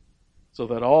 so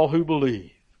that all who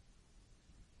believe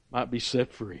might be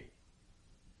set free.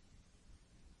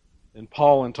 And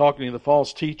Paul, in talking to the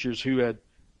false teachers who had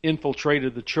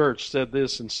infiltrated the church, said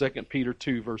this in 2 Peter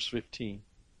 2, verse 15.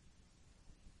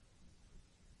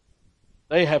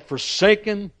 They have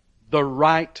forsaken the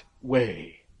right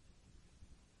way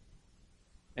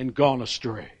and gone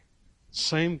astray.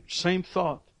 Same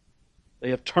thought. They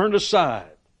have turned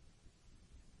aside.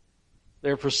 They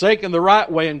have forsaken the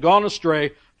right way and gone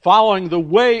astray, following the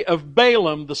way of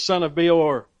Balaam, the son of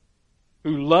Beor,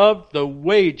 who loved the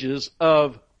wages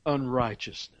of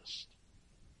unrighteousness.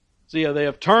 See, they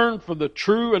have turned from the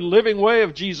true and living way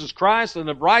of Jesus Christ and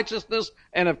of righteousness,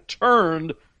 and have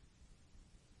turned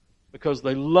because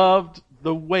they loved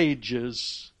the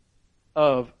wages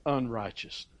of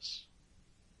unrighteousness.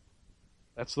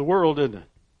 That's the world, isn't it?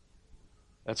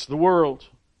 That's the world.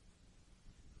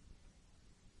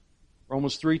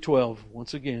 Romans 3:12,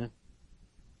 once again.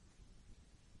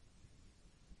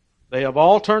 They have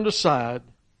all turned aside.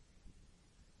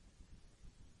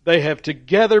 They have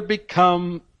together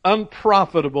become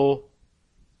unprofitable.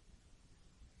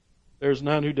 There's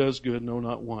none who does good, no,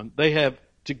 not one. They have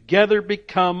together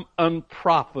become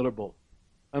unprofitable,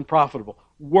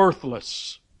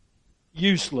 worthless,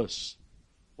 useless,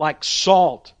 like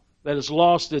salt that has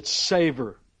lost its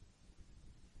savor.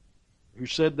 Who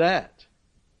said that?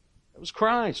 That was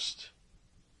Christ.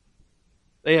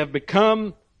 They have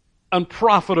become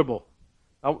unprofitable.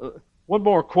 Now, One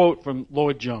more quote from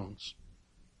Lloyd Jones.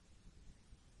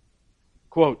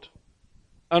 Quote,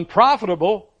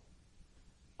 "Unprofitable?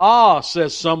 Ah,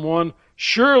 says someone,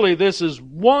 surely this is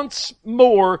once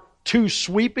more too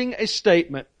sweeping a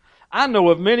statement. I know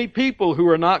of many people who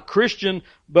are not Christian,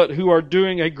 but who are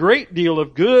doing a great deal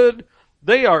of good.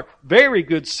 They are very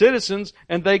good citizens,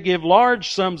 and they give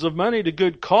large sums of money to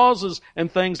good causes and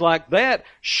things like that.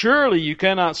 Surely you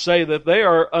cannot say that they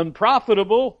are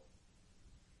unprofitable."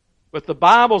 But the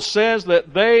Bible says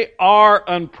that they are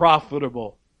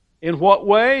unprofitable. In what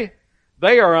way?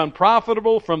 They are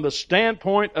unprofitable from the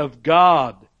standpoint of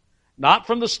God, not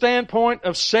from the standpoint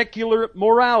of secular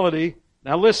morality.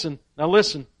 Now listen.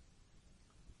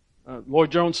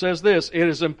 Lloyd Jones says this, "It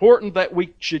is important that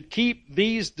we should keep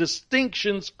these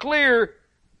distinctions clear.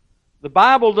 The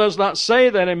Bible does not say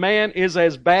that a man is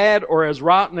as bad or as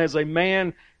rotten as a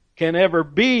man can ever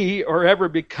be or ever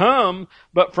become,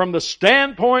 but from the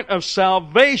standpoint of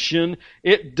salvation,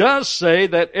 it does say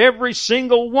that every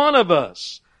single one of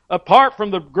us, apart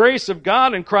from the grace of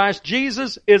God in Christ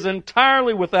Jesus, is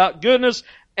entirely without goodness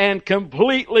and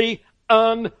completely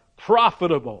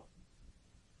unprofitable."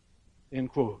 End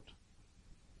quote.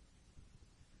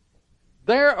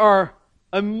 There are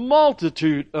a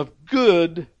multitude of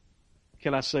good,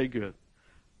 can I say good,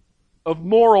 of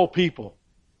moral people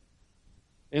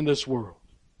in this world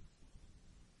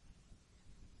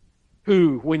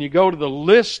who, when you go to the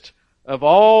list of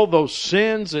all those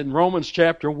sins in Romans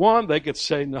chapter 1, they could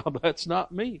say, "No, that's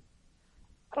not me.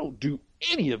 I don't do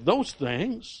any of those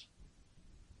things.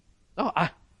 No, I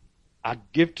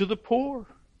give to the poor.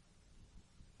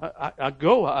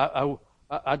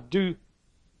 I do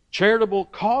charitable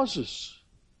causes.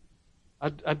 I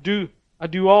do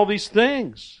all these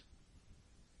things."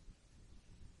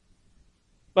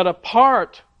 But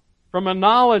apart from a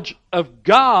knowledge of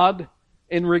God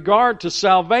in regard to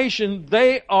salvation,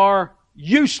 they are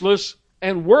useless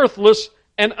and worthless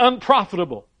and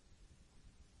unprofitable.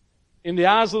 In the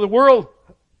eyes of the world,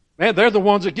 man, they're the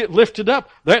ones that get lifted up.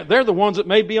 They're the ones that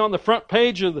may be on the front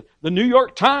page of the New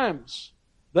York Times.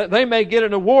 That they may get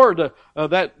an award,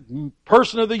 that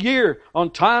Person of the Year on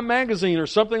Time Magazine or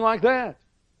something like that.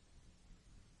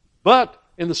 But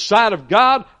in the sight of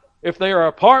God, if they are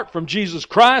apart from Jesus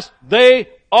Christ, they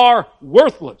are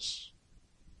worthless,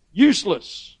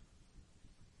 useless.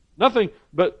 Nothing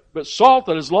but salt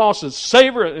that has lost its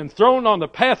savor and thrown on the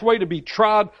pathway to be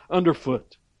trod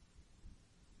underfoot.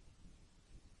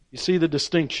 You see the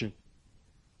distinction?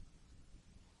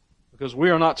 Because we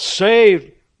are not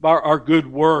saved by our good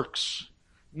works.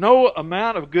 No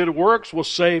amount of good works will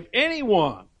save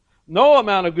anyone. No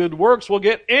amount of good works will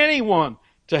get anyone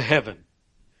to heaven.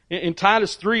 In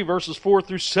Titus 3, verses 4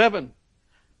 through 7.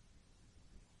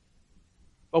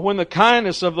 "But when the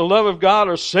kindness of the love of God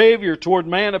our Savior toward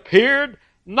man appeared,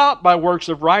 not by works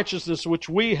of righteousness which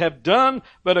we have done,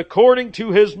 but according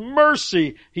to His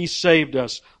mercy He saved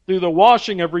us, through the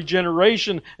washing of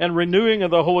regeneration and renewing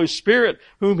of the Holy Spirit,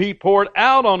 whom He poured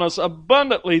out on us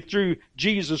abundantly through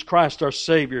Jesus Christ our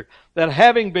Savior, that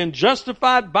having been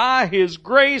justified by His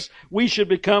grace, we should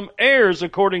become heirs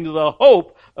according to the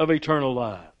hope of eternal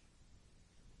life."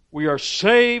 We are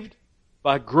saved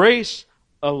by grace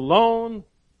alone,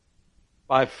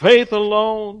 by faith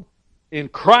alone, in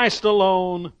Christ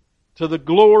alone, to the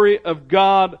glory of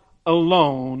God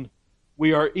alone.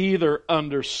 We are either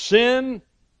under sin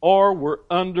or we're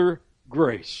under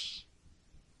grace.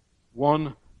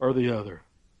 One or the other.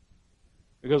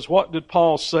 Because what did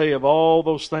Paul say of all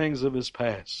those things of his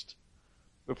past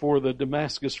before the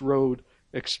Damascus Road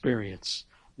experience?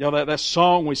 You know, that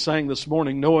song we sang this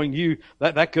morning, Knowing You,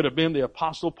 that could have been the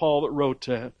Apostle Paul that wrote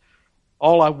that.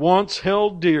 "All I once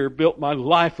held dear, built my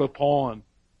life upon.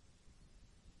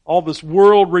 All this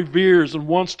world reveres and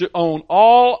wants to own.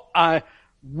 All I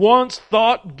once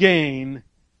thought gain,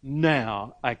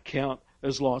 now I count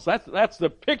as loss." That's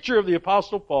the picture of the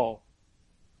Apostle Paul.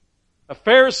 A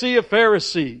Pharisee of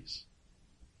Pharisees.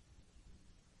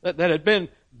 That had been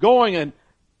going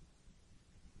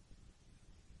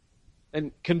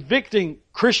and convicting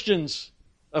Christians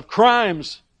of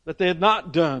crimes that they had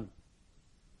not done.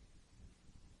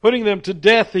 Putting them to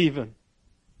death even.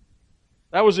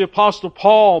 That was the Apostle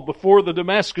Paul before the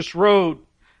Damascus Road.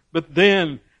 But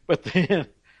then the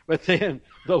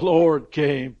Lord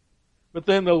came. But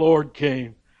then the Lord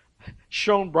came.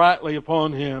 Shone brightly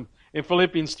upon him. In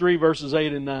Philippians 3 verses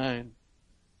 8 and 9.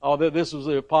 Oh, this was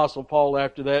the Apostle Paul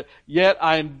after that. Yet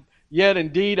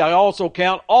indeed I also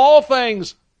count all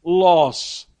things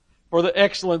loss for the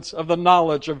excellence of the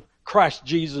knowledge of Christ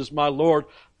Jesus my Lord,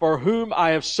 for whom I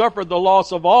have suffered the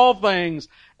loss of all things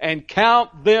and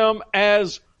count them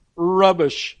as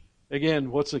rubbish,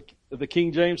 Again, what's the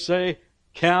King James say?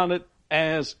 Count it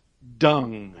as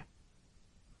dung.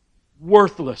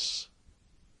 Worthless.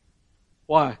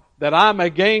 Why? That I may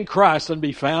gain Christ and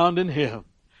be found in Him.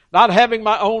 Not having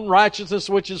my own righteousness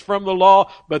which is from the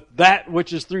law, but that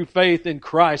which is through faith in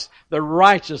Christ, the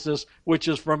righteousness which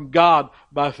is from God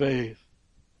by faith.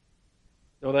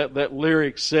 You know, that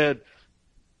lyric said,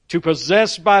 to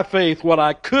possess by faith what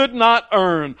I could not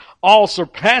earn, all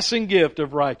surpassing gift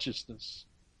of righteousness.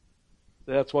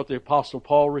 That's what the Apostle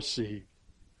Paul received.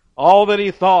 All that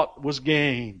he thought was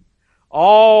gain.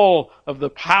 All of the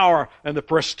power and the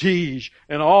prestige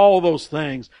and all those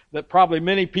things that probably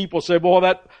many people say,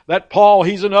 boy, that Paul,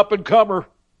 he's an up-and-comer.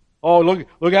 Oh,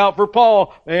 look out for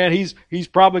Paul. Man, he's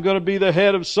probably going to be the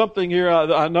head of something here.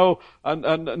 I know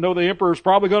the emperor's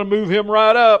probably going to move him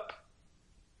right up.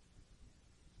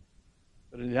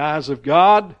 But in the eyes of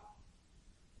God,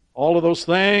 all of those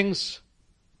things,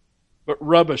 but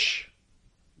rubbish,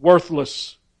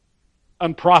 worthless,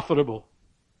 unprofitable.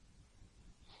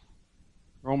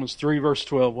 Romans 3 verse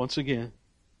 12, once again.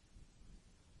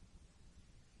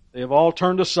 They have all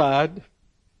turned aside.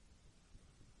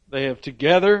 They have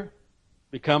together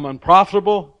become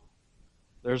unprofitable.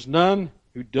 There's none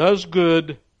who does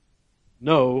good,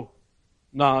 no,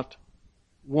 not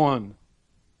one.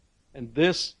 And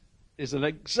this is an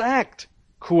exact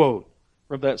quote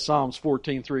from that Psalms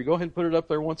 14:3. Go ahead and put it up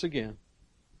there once again.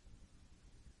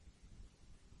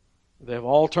 They have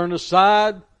all turned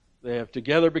aside. They have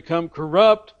together become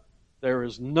corrupt. There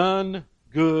is none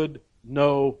good,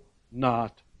 no,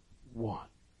 not one.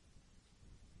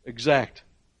 Exact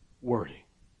wording.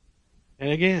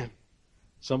 And again,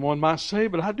 someone might say,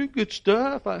 but I do good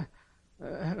stuff. I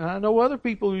know other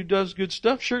people who does good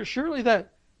stuff. Surely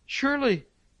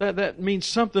that means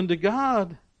something to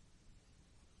God.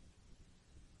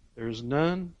 There is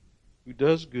none who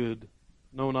does good,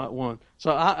 no, not one.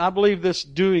 So I believe this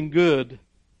doing good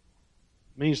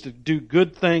means to do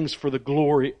good things for the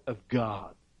glory of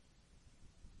God.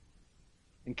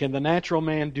 And can the natural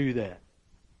man do that?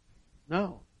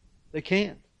 No, they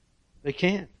can't. They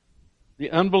can't. The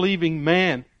unbelieving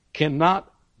man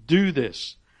cannot do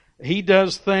this. He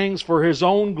does things for his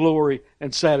own glory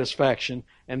and satisfaction,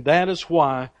 and that is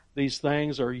why these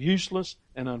things are useless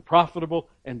and unprofitable,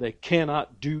 and they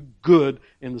cannot do good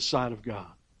in the sight of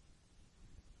God.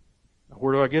 Now,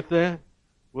 where do I get that?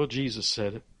 Well, Jesus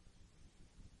said it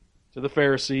to the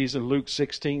Pharisees in Luke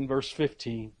 16, verse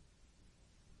 15.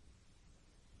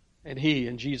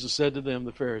 And Jesus said to them,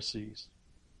 the Pharisees,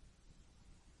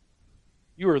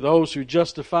 you are those who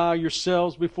justify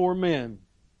yourselves before men,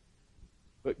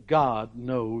 but God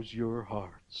knows your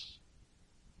hearts.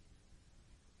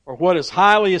 For what is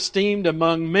highly esteemed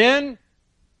among men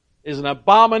is an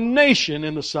abomination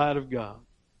in the sight of God.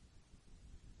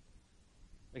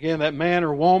 Again, that man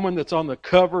or woman that's on the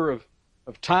cover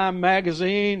of Time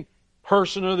magazine,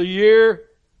 Person of the Year,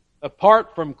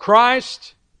 apart from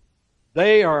Christ,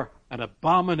 they are an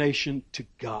abomination to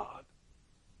God.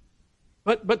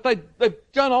 But they've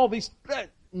done all these.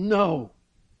 No.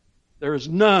 There is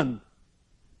none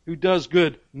who does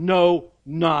good. No,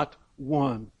 not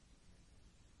one.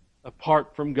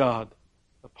 Apart from God.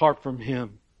 Apart from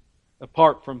Him.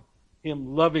 Apart from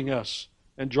Him loving us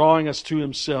and drawing us to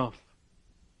Himself.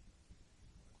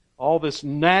 All this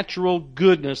natural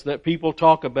goodness that people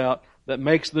talk about that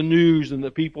makes the news and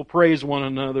that people praise one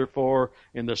another for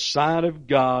in the sight of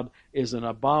God is an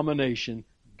abomination.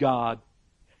 God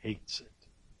hates it.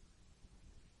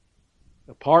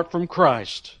 Apart from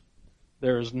Christ,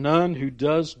 there is none who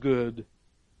does good,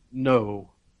 no,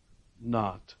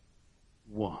 not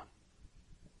one.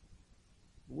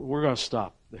 We're going to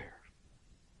stop there.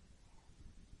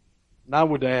 And I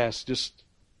would ask, just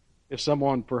if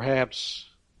someone perhaps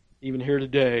even here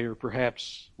today, or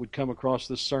perhaps would come across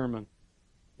this sermon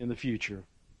in the future,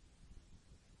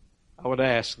 I would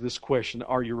ask this question: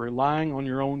 are you relying on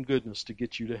your own goodness to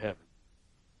get you to heaven?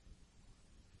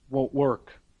 Won't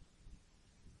work.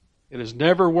 It has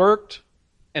never worked,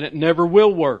 and it never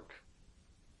will work.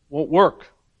 Won't work.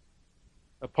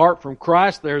 Apart from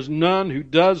Christ, there is none who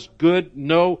does good,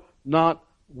 no, not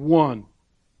one.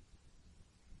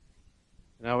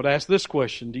 And I would ask this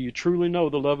question: do you truly know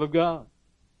the love of God?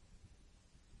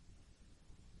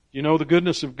 Do you know the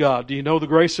goodness of God? Do you know the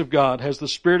grace of God? Has the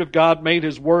Spirit of God made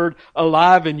His Word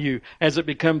alive in you? Has it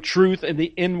become truth in the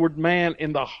inward man,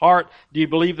 in the heart? Do you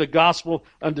believe the gospel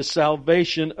unto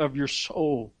salvation of your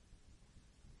soul?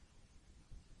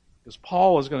 Because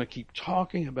Paul is going to keep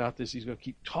talking about this. He's going to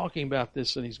keep talking about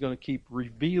this, and he's going to keep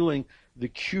revealing the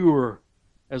cure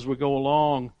as we go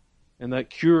along And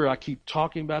that cure, I keep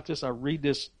talking about this. I read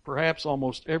this perhaps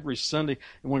almost every Sunday.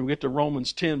 And when we get to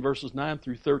Romans 10, verses 9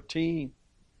 through 13,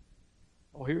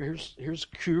 here's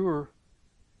cure.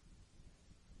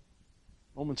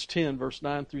 Romans 10, verse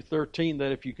 9 through 13,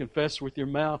 that if you confess with your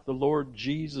mouth the Lord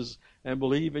Jesus and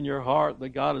believe in your heart that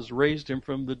God has raised him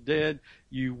from the dead,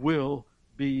 you will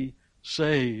be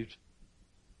saved.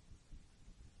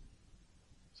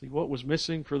 See, what was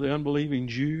missing for the unbelieving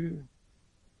Jew?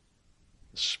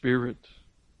 The Spirit,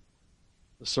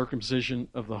 the circumcision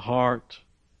of the heart.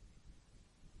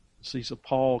 See, so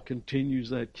Paul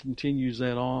continues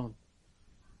that on.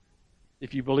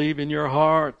 If you believe in your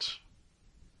heart,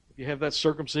 if you have that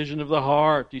circumcision of the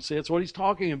heart, you say that's what he's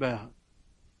talking about.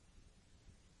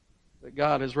 That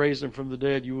God has raised him from the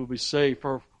dead, you will be saved.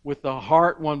 For with the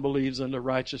heart one believes unto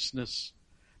righteousness,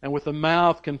 and with the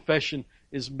mouth confession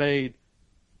is made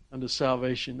unto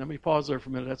salvation. Let me pause there for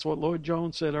a minute. That's what Lloyd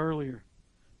Jones said earlier.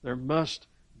 There must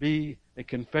be a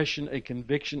confession, a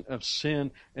conviction of sin,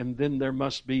 and then there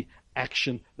must be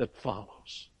action that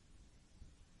follows.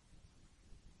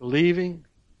 Believing,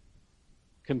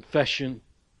 confession,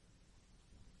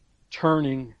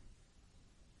 turning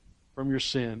from your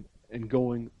sin and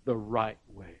going the right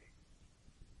way.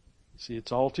 See,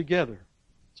 it's all together.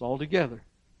 It's all together.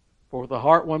 For with the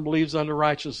heart one believes unto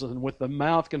righteousness, and with the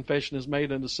mouth confession is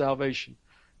made unto salvation.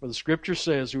 For the Scripture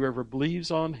says, whoever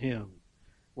believes on him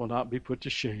will not be put to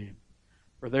shame.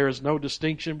 For there is no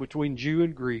distinction between Jew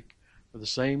and Greek, for the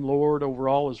same Lord over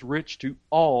all is rich to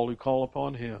all who call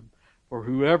upon him. For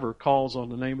whoever calls on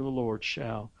the name of the Lord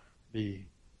shall be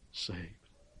saved.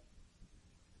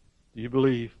 Do you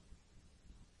believe?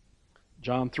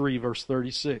 John 3, verse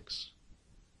 36.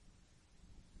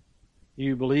 He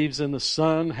who believes in the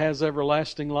Son has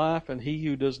everlasting life, and he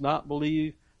who does not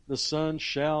believe the Son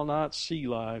shall not see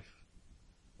life,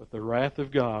 but the wrath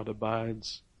of God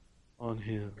abides on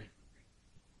him.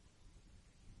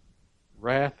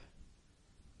 Wrath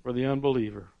for the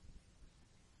unbeliever,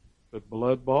 but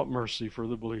blood-bought mercy for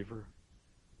the believer.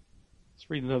 Let's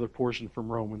read another portion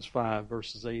from Romans 5,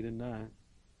 verses 8 and 9.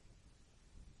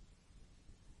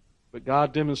 But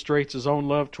God demonstrates His own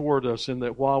love toward us in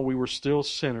that while we were still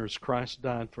sinners, Christ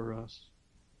died for us.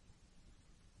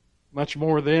 Much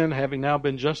more then, having now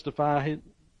been justified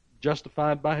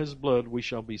by His blood, we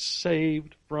shall be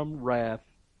saved from wrath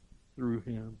through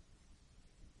Him.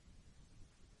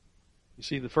 You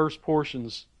see, the first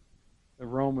portions of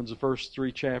Romans, the first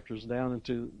 3 chapters, down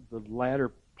into the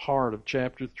latter part of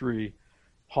chapter 3,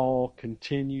 Paul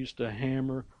continues to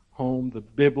hammer home the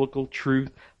biblical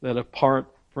truth that apart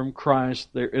from Christ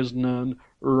there is none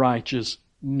righteous,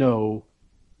 no,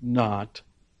 not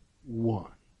one.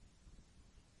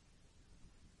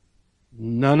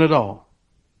 None at all.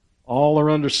 All are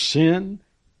under sin,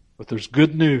 but there's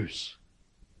good news.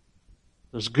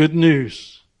 There's good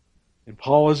news. And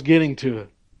Paul is getting to it.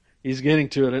 He's getting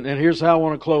to it. And here's how I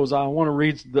want to close. I want to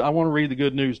read the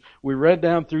good news. We read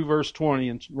down through verse 20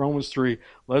 in Romans 3.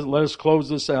 Let us close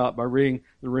this out by reading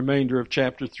the remainder of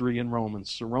chapter 3 in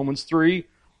Romans. So Romans 3,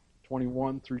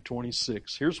 21 through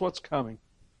 26. Here's what's coming.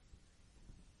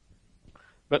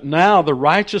 But now the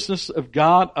righteousness of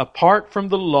God apart from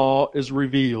the law is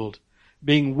revealed,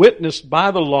 being witnessed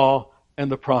by the law and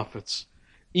the prophets,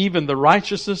 even the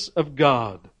righteousness of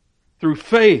God through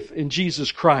faith in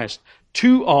Jesus Christ,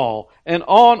 to all and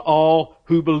on all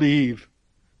who believe.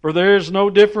 For there is no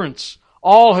difference.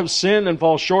 All have sinned and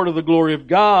fall short of the glory of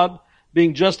God,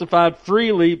 being justified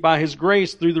freely by His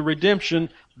grace through the redemption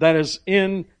that is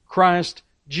in Christ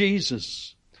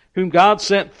Jesus, whom God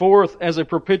sent forth as a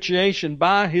propitiation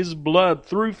by His blood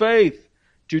through faith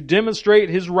to demonstrate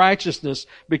His righteousness,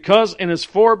 because in His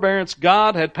forbearance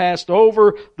God had passed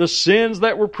over the sins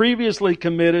that were previously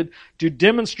committed, to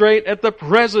demonstrate at the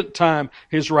present time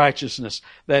His righteousness,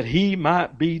 that He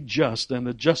might be just and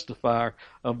the justifier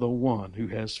of the one who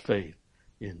has faith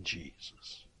in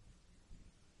Jesus.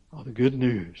 Oh, the good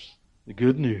news. The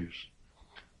good news.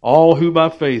 All who by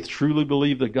faith truly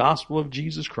believe the gospel of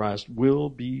Jesus Christ will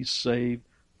be saved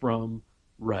from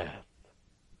wrath.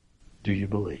 Do you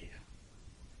believe?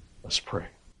 Let's pray.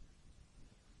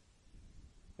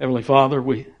 Heavenly Father,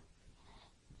 we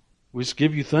just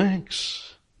give you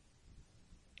thanks.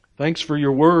 Thanks for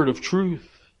your word of truth.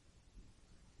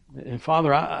 And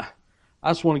Father, I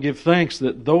just want to give thanks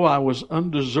that though I was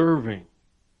undeserving,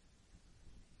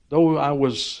 though I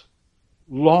was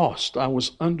lost, I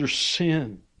was under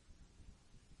sin,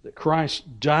 that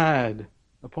Christ died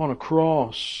upon a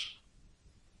cross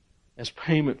as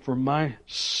payment for my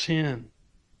sin.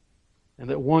 And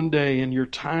that one day in your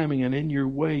timing and in your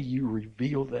way you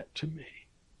reveal that to me.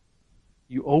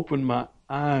 You open my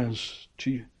eyes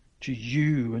to to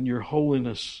you and your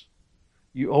holiness.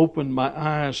 You opened my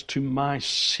eyes to my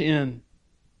sin.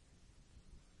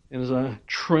 And as I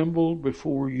trembled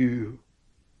before you,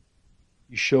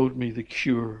 you showed me the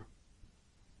cure,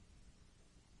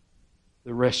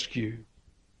 the rescue,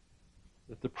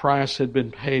 that the price had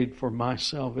been paid for my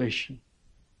salvation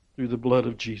through the blood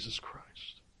of Jesus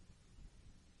Christ.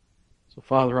 So,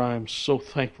 Father, I am so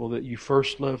thankful that you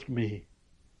first loved me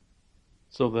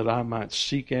so that I might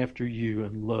seek after you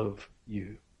and love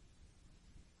you.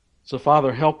 So,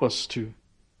 Father, help us to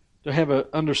have an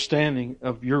understanding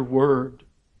of your word.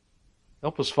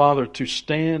 Help us, Father, to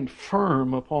stand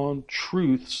firm upon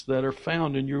truths that are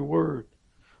found in your word.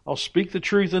 I'll speak the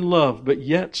truth in love, but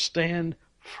yet stand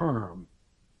firm.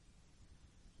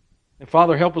 And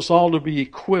Father, help us all to be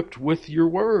equipped with your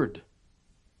word.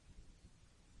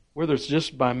 Whether it's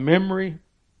just by memory,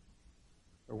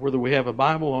 or whether we have a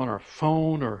Bible on our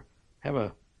phone, or have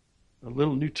a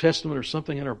little New Testament or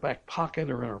something in our back pocket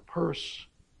or in our purse.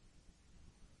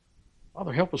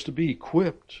 Father, help us to be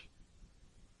equipped.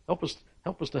 Help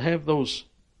us to have those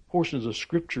portions of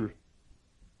Scripture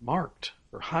marked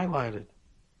or highlighted.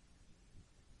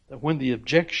 That when the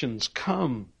objections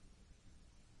come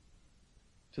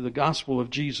to the gospel of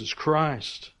Jesus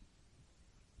Christ,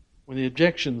 when the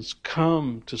objections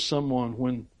come to someone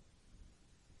when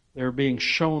they're being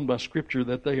shown by Scripture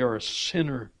that they are a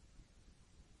sinner,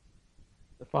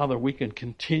 that, Father, we can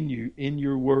continue in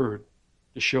your word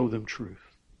to show them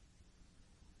truth.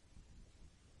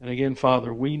 And again,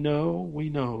 Father, we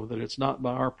know that it's not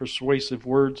by our persuasive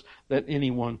words that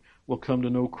anyone will come to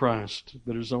know Christ,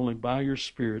 but it's only by your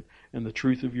Spirit and the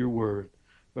truth of your word.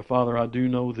 But Father, I do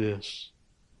know this,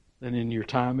 that in your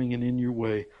timing and in your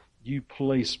way, you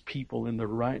place people in the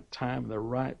right time, the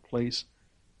right place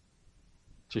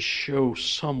to show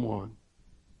someone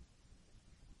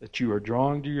that you are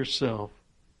drawing to yourself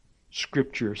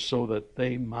Scripture so that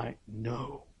they might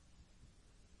know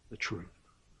the truth.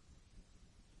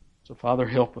 So, Father,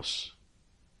 help us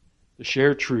to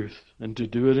share truth and to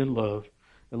do it in love.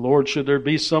 And Lord, should there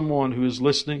be someone who is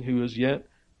listening who is yet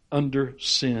under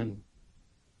sin,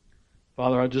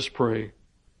 Father, I just pray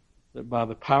that by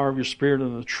the power of your Spirit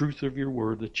and the truth of your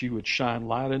word, that you would shine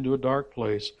light into a dark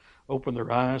place, open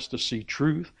their eyes to see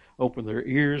truth, open their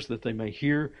ears that they may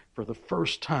hear for the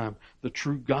first time the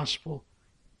true gospel,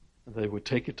 and they would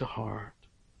take it to heart.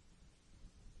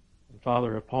 And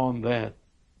Father, upon that,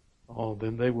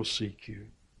 then they will seek you.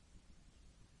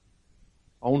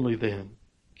 Only then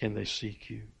can they seek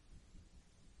you.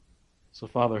 So,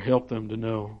 Father, help them to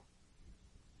know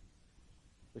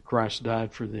that Christ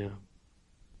died for them.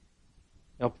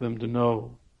 Help them to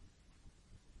know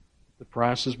the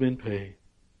price has been paid,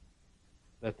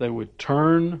 that they would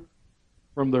turn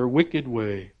from their wicked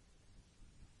way,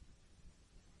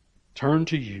 turn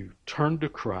to you, turn to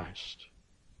Christ,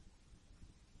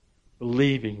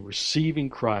 believing, receiving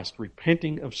Christ,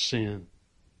 repenting of sin,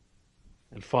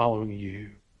 and following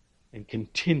you, and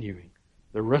continuing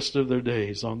the rest of their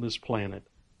days on this planet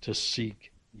to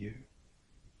seek you.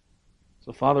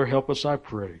 So, Father, help us, I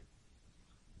pray.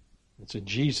 It's in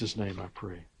Jesus' name I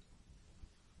pray.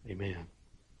 Amen.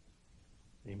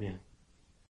 Amen.